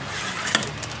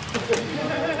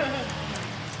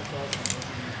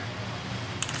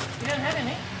 You don't have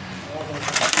any?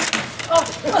 Oh,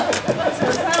 that's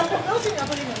the sound for melting. I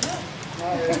put him in milk.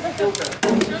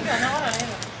 Sugar, no, I don't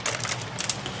either.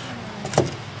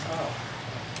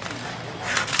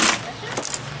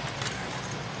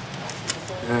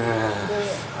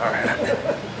 alright.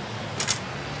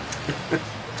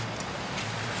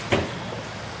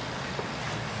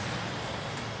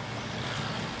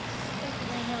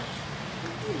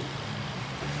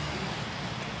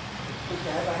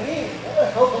 Have a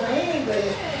hand. Hold a hand there.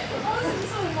 Yeah, well, this is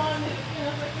sort of mine, you know,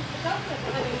 like it's the government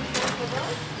having this for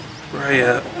right?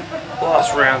 Right,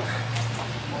 last round.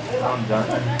 I'm done.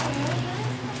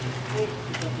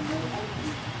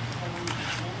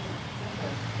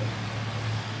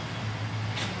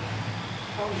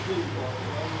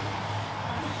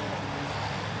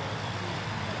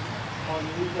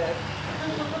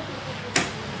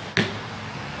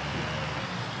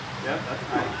 Yeah, that's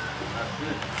nice. That's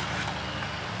good.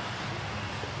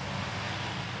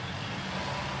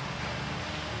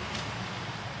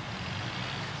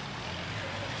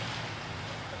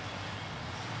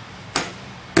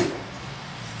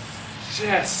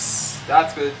 Yes,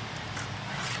 that's good.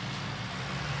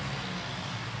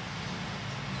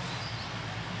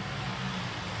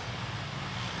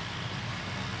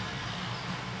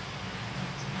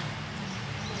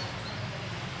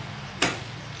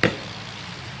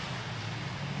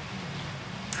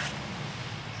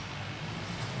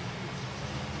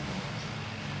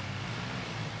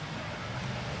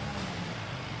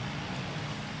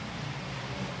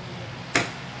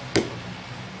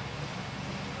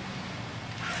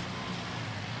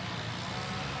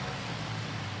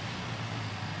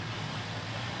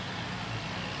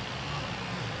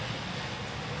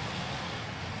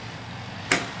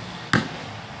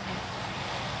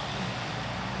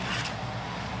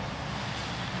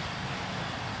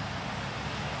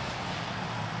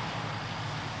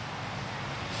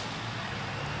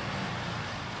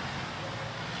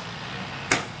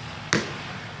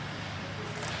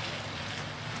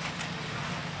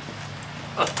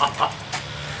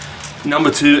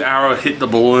 Number 2 arrow hit the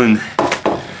balloon.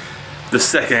 The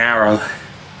second arrow.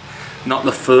 Not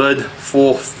the third,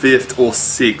 fourth, fifth, or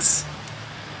sixth.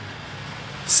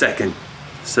 Second.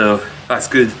 So that's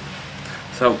good.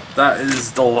 So that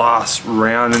is the last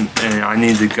round, and I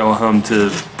need to go home to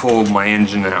pull my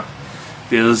engine out.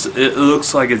 Because it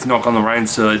looks like it's not gonna rain,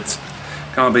 so it's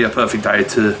gonna be a perfect day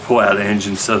to pull out the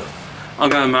engine. So I'm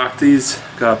gonna mark these,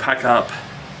 go pack up,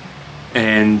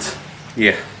 and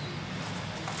yeah.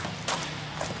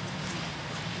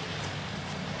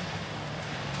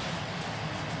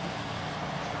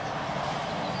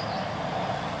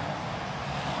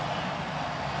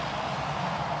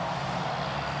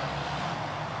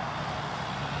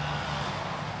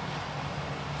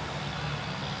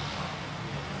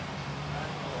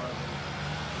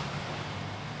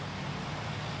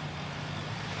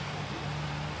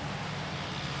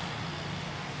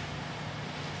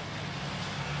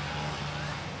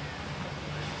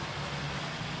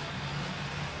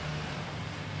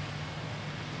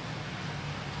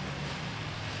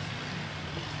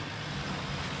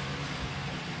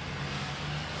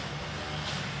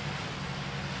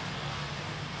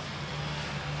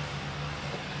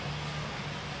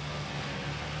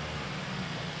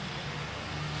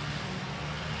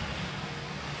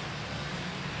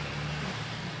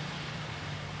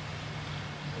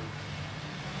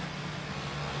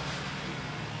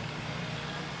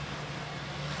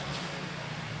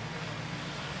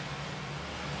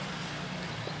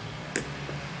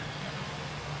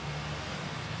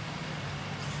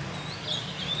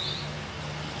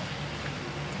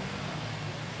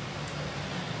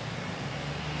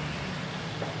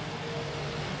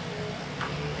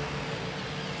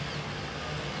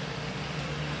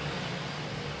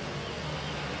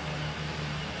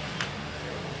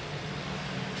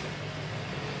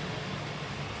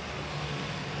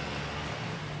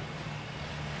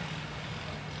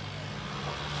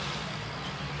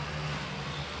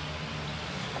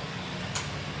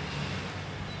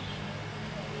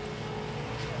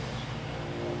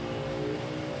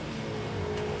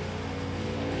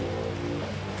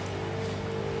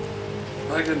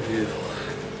 Fucking beautiful.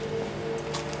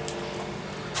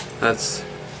 That's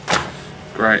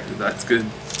great. That's good.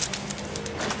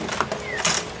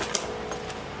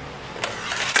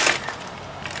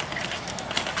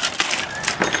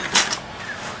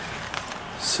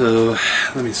 So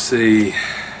let me see.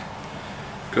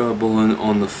 Got a balloon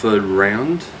on the third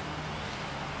round.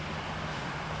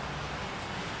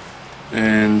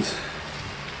 And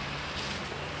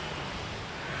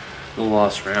the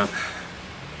last round.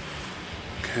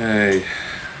 Okay.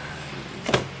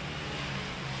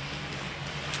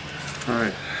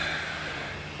 Alright.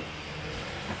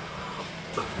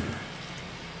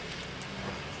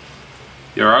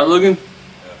 You alright, Logan?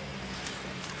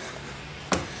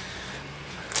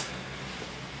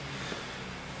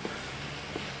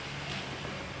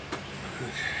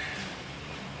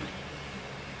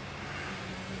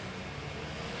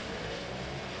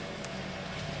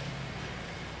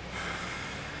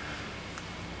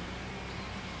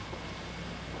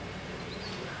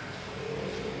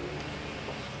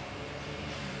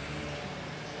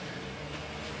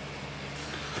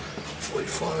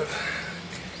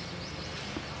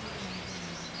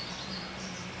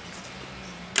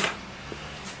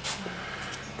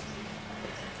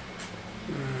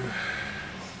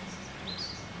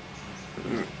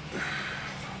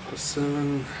 Plus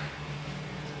 7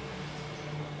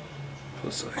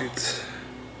 plus 8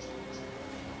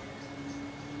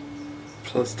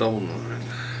 plus double 9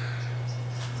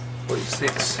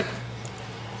 46.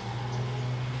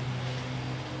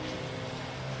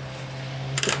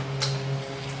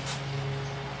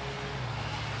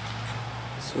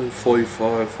 So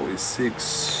 45,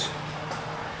 46.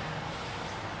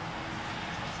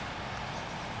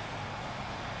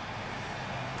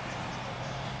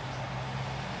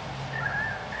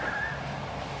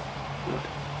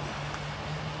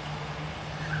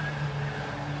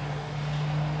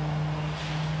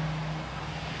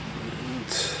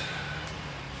 And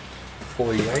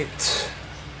 48.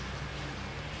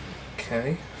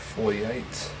 Okay, 48.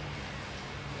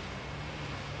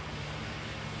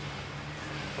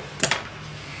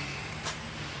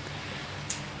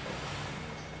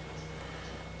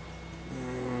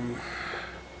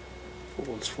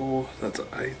 What's 4? That's an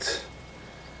 8.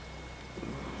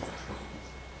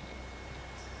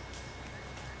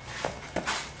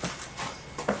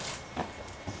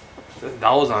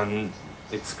 That was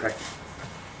unexpected.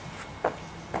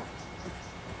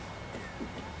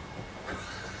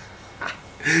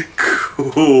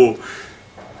 Cool.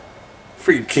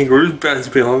 Freaking kangaroos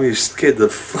bounced behind me, scared the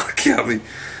fuck out of me.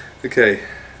 Okay.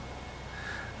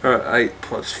 Alright, 8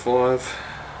 plus 5.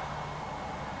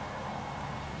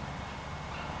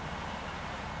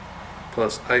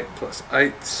 Plus 8 plus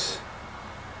 8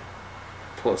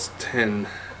 plus 10,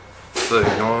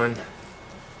 39.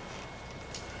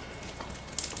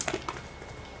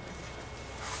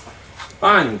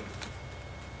 Bonnie,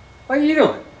 what are you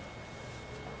doing?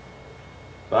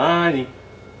 Bonnie,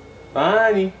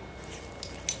 Bonnie.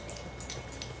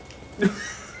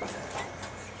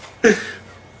 He's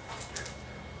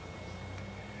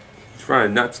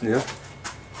running nuts now.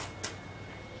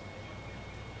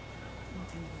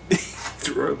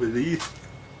 Over these.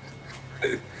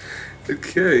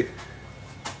 Okay.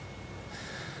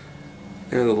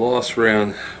 Now the last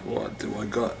round, what do I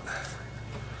got?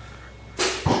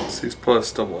 6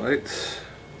 plus double 8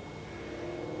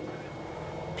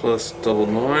 plus double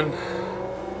 9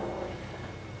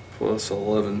 plus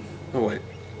 11. Oh wait,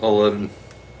 11.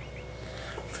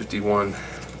 51.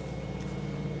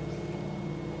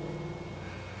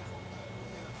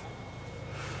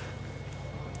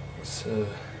 So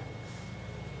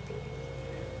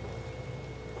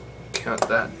count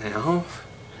that now.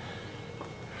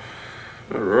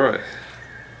 Alright.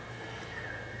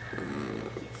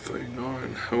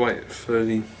 39. Oh wait,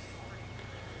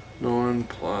 39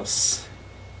 plus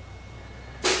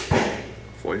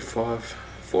 45,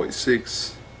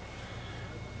 46,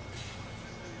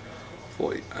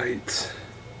 48,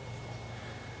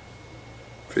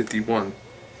 51,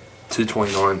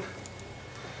 229.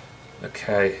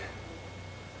 Okay.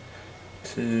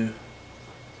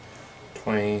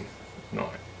 229.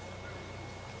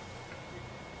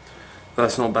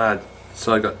 That's not bad.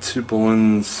 So I got 2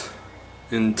 balloons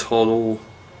in total,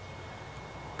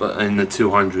 but in the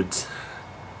 200s.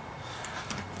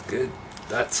 Good.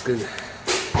 That's good.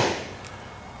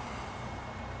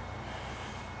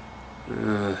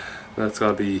 That's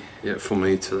gotta be it for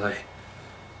me today.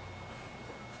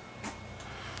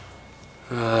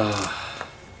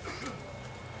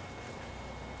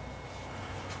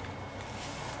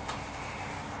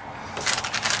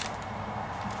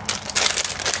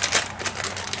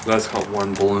 That's got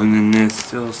one balloon in there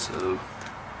still, so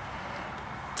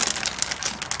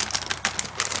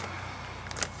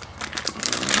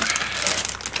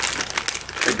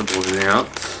take the balloon out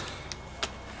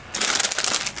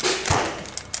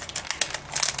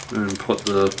and put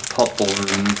the pop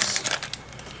balloons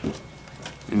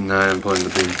in there and put in the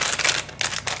bin.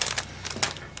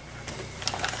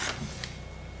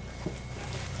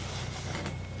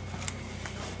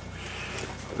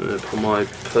 I'm going to put my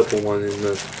purple one in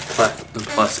the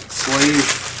plastic sleeve.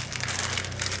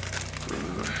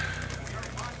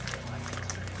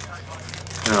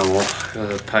 Now what?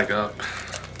 Gotta pack up.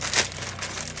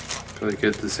 Gotta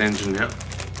get this engine out.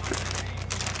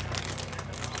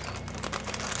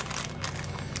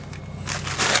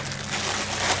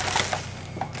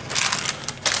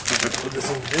 Put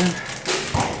this in there.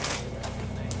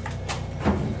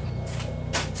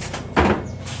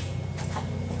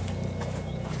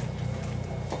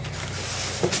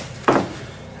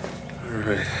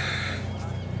 Alright.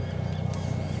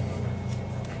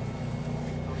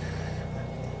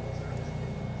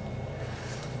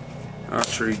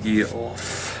 Archery gear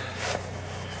off.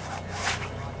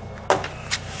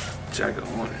 Jacket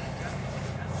on.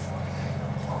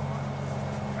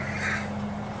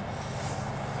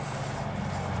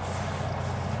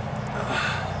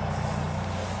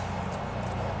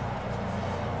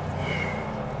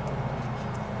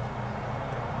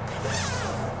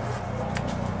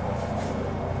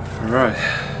 Alright.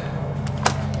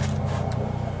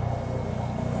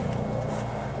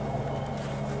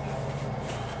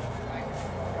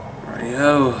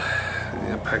 Rightio.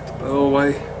 Yeah, pack the bow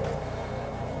away.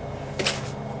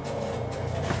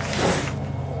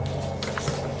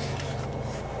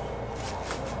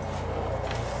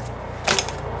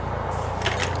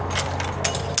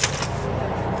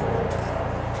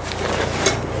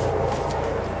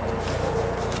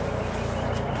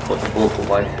 Put the book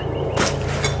away.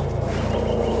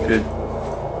 Good.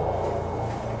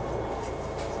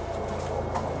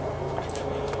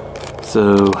 So,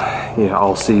 yeah,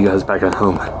 I'll see you guys back at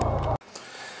home.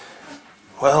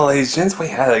 Well, ladies and gents, we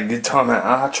had a good time at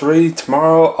Archery.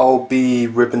 Tomorrow I'll be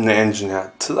ripping the engine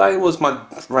out. Today was my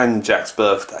friend Jack's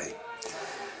birthday.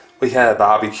 We had a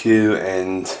barbecue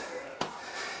and,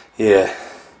 yeah.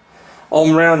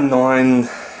 On round 9,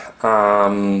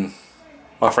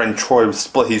 my friend Troy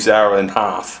split his arrow in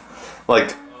half.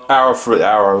 Like, arrow for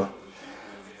arrow.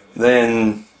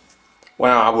 Then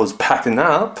when I was packing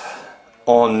up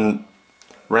on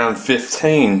round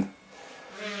 15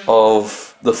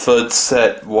 of the third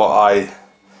set what I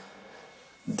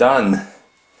done,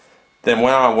 then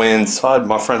when I went inside,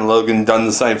 my friend Logan done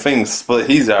the same thing, split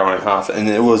his arrow in half, and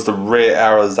it was the rare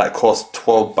arrows that cost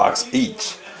 $12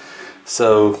 each.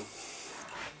 So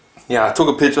yeah, I took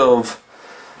a picture of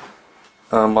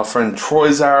my friend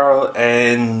Troy's arrow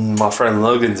and my friend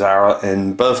Logan's arrow,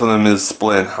 and both of them is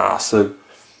split in half. So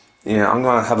yeah, I'm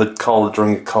gonna have a cold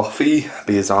drink of coffee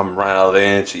because I'm running out of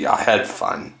energy. I had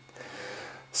fun.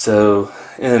 So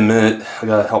in a minute, I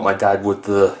gotta help my dad with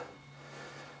the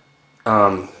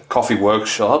coffee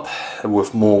workshop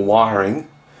with more wiring.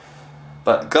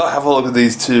 But go have a look at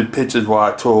these two pictures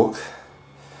while I talk.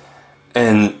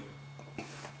 And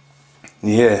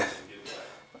yeah,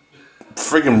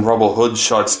 friggin' rubber hood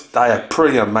shots, they are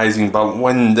pretty amazing, but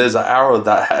when there's an arrow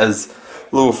that has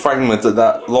little fragments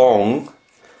that long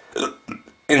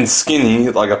and skinny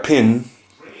like a pin,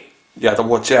 you have to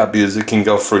watch out because it can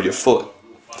go through your foot,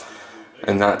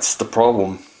 and that's the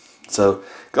problem. So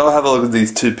go have a look at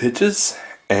these two pictures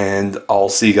and I'll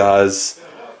see you guys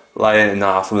later in the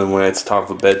afternoon when it's time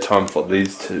for bedtime for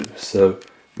these two. So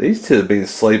these two have been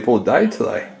asleep all day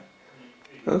today.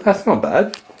 That's not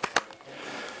bad.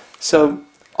 So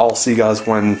I'll see you guys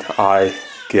when I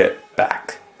get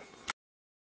back.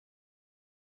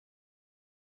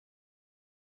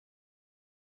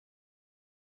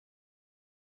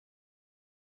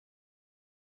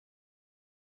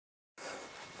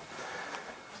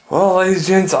 Well, ladies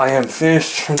and gents, I am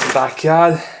finished from the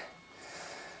backyard,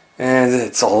 and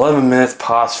it's 11 minutes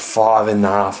past 5 in the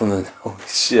afternoon. Holy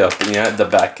shit, I've been out in the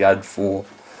backyard for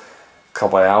a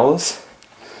couple of hours.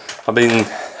 I've been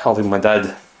helping my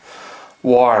dad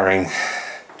wiring.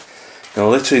 And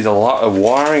literally the lot of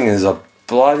wiring is a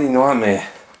bloody nightmare.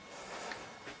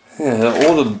 Yeah,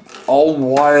 all the old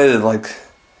wire, like,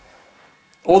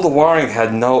 all the wiring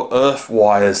had no earth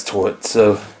wires to it,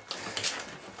 so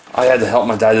I had to help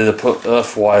my dad to put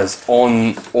earth wires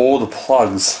on all the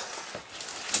plugs.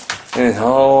 And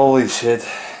holy shit,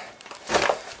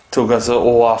 took us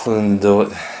all afternoon to do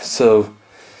it. So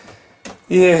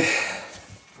yeah,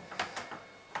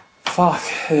 fuck,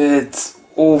 it's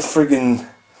all friggin'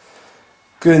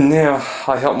 good now.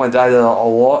 I help my dad a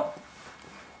lot.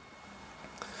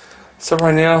 So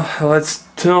right now, let's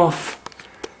turn off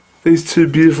these two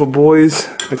beautiful boys.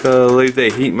 I'm gonna leave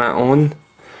their heat mat on.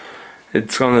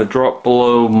 It's gonna drop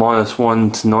below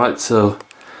 -1 tonight, so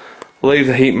leave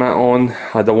the heat mat on.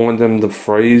 I don't want them to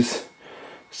freeze,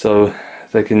 so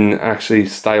they can actually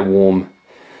stay warm.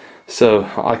 So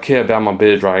I care about my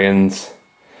bearded dragons.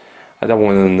 I don't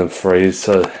want them to freeze,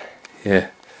 so yeah.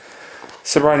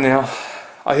 So right now,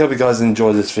 I hope you guys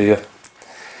enjoyed this video,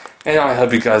 and I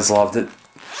hope you guys loved it.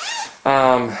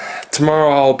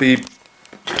 Tomorrow I'll be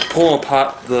pulling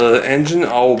apart the engine.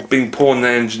 I'll be pulling the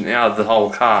engine out of the whole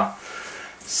car.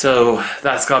 So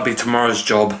that's gotta be tomorrow's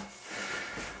job.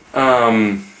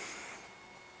 Oh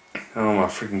my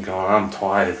freaking god, I'm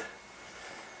tired.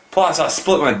 Plus I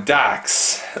split my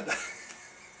DAX.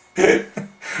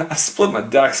 I split my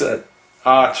DAX at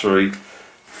Archery.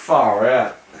 Far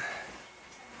out.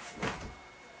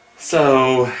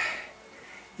 So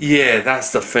yeah,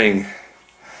 that's the thing.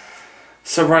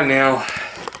 So right now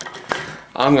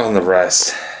I'm going to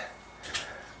rest.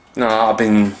 No, I've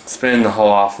been spending the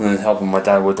whole afternoon helping my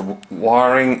dad with the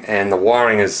wiring, and the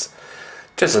wiring is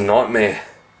just a nightmare.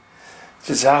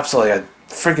 Just absolutely a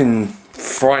freaking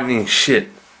frightening shit.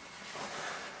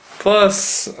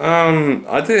 Plus,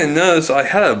 I didn't notice I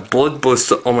had a blood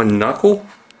blister on my knuckle,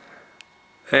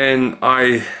 and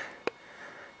I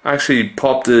actually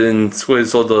popped it and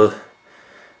squeezed all the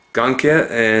gunk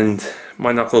out, and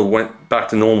my knuckle went back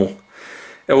to normal.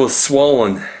 It was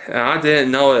swollen, and I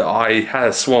didn't know it. I had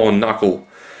a swollen knuckle,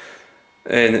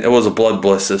 and it was a blood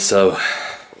blister, so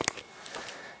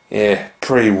yeah,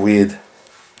 pretty weird.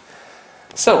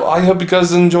 So I hope you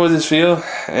guys enjoyed this video,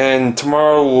 and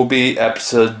tomorrow will be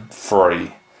episode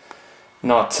 3.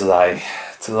 Not today.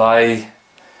 Today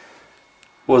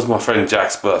was my friend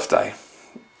Jack's birthday,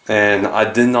 and I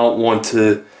did not want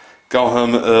to go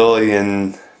home early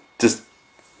and just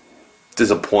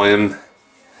disappoint him.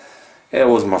 It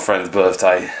was my friend's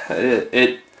birthday.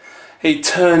 He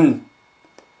turned,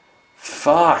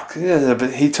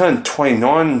 but he turned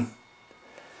 29.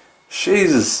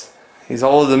 Jesus, he's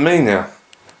older than me now.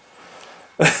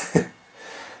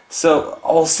 So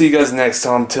I'll see you guys next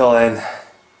time. Till then,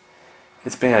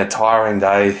 it's been a tiring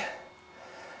day,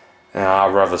 and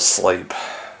I'd rather sleep.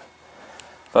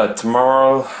 But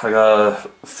tomorrow I gotta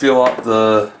fill up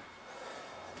the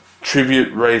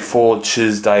tribute ready for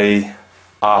Tuesday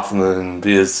afternoon,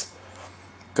 because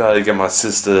gotta get my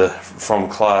sister from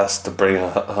class to bring her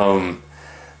home.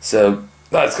 So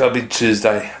that's gotta be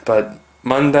Tuesday. But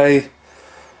Monday,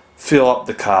 fill up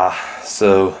the car.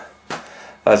 So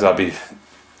that's gotta be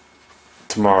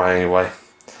tomorrow anyway.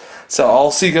 So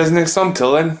I'll see you guys next time.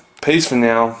 Till then, peace for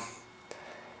now.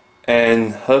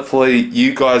 And hopefully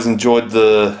you guys enjoyed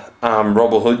the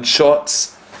Robin Hood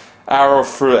shots. Arrow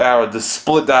through arrow, the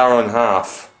split arrow in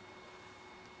half.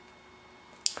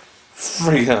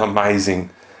 Freaking amazing.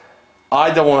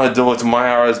 I don't want to do it to my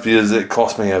arrows because it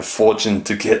cost me a fortune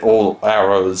to get all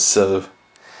arrows. So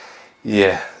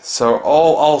yeah, so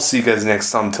I'll see you guys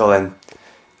next time. Till then,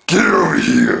 Get over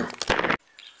here!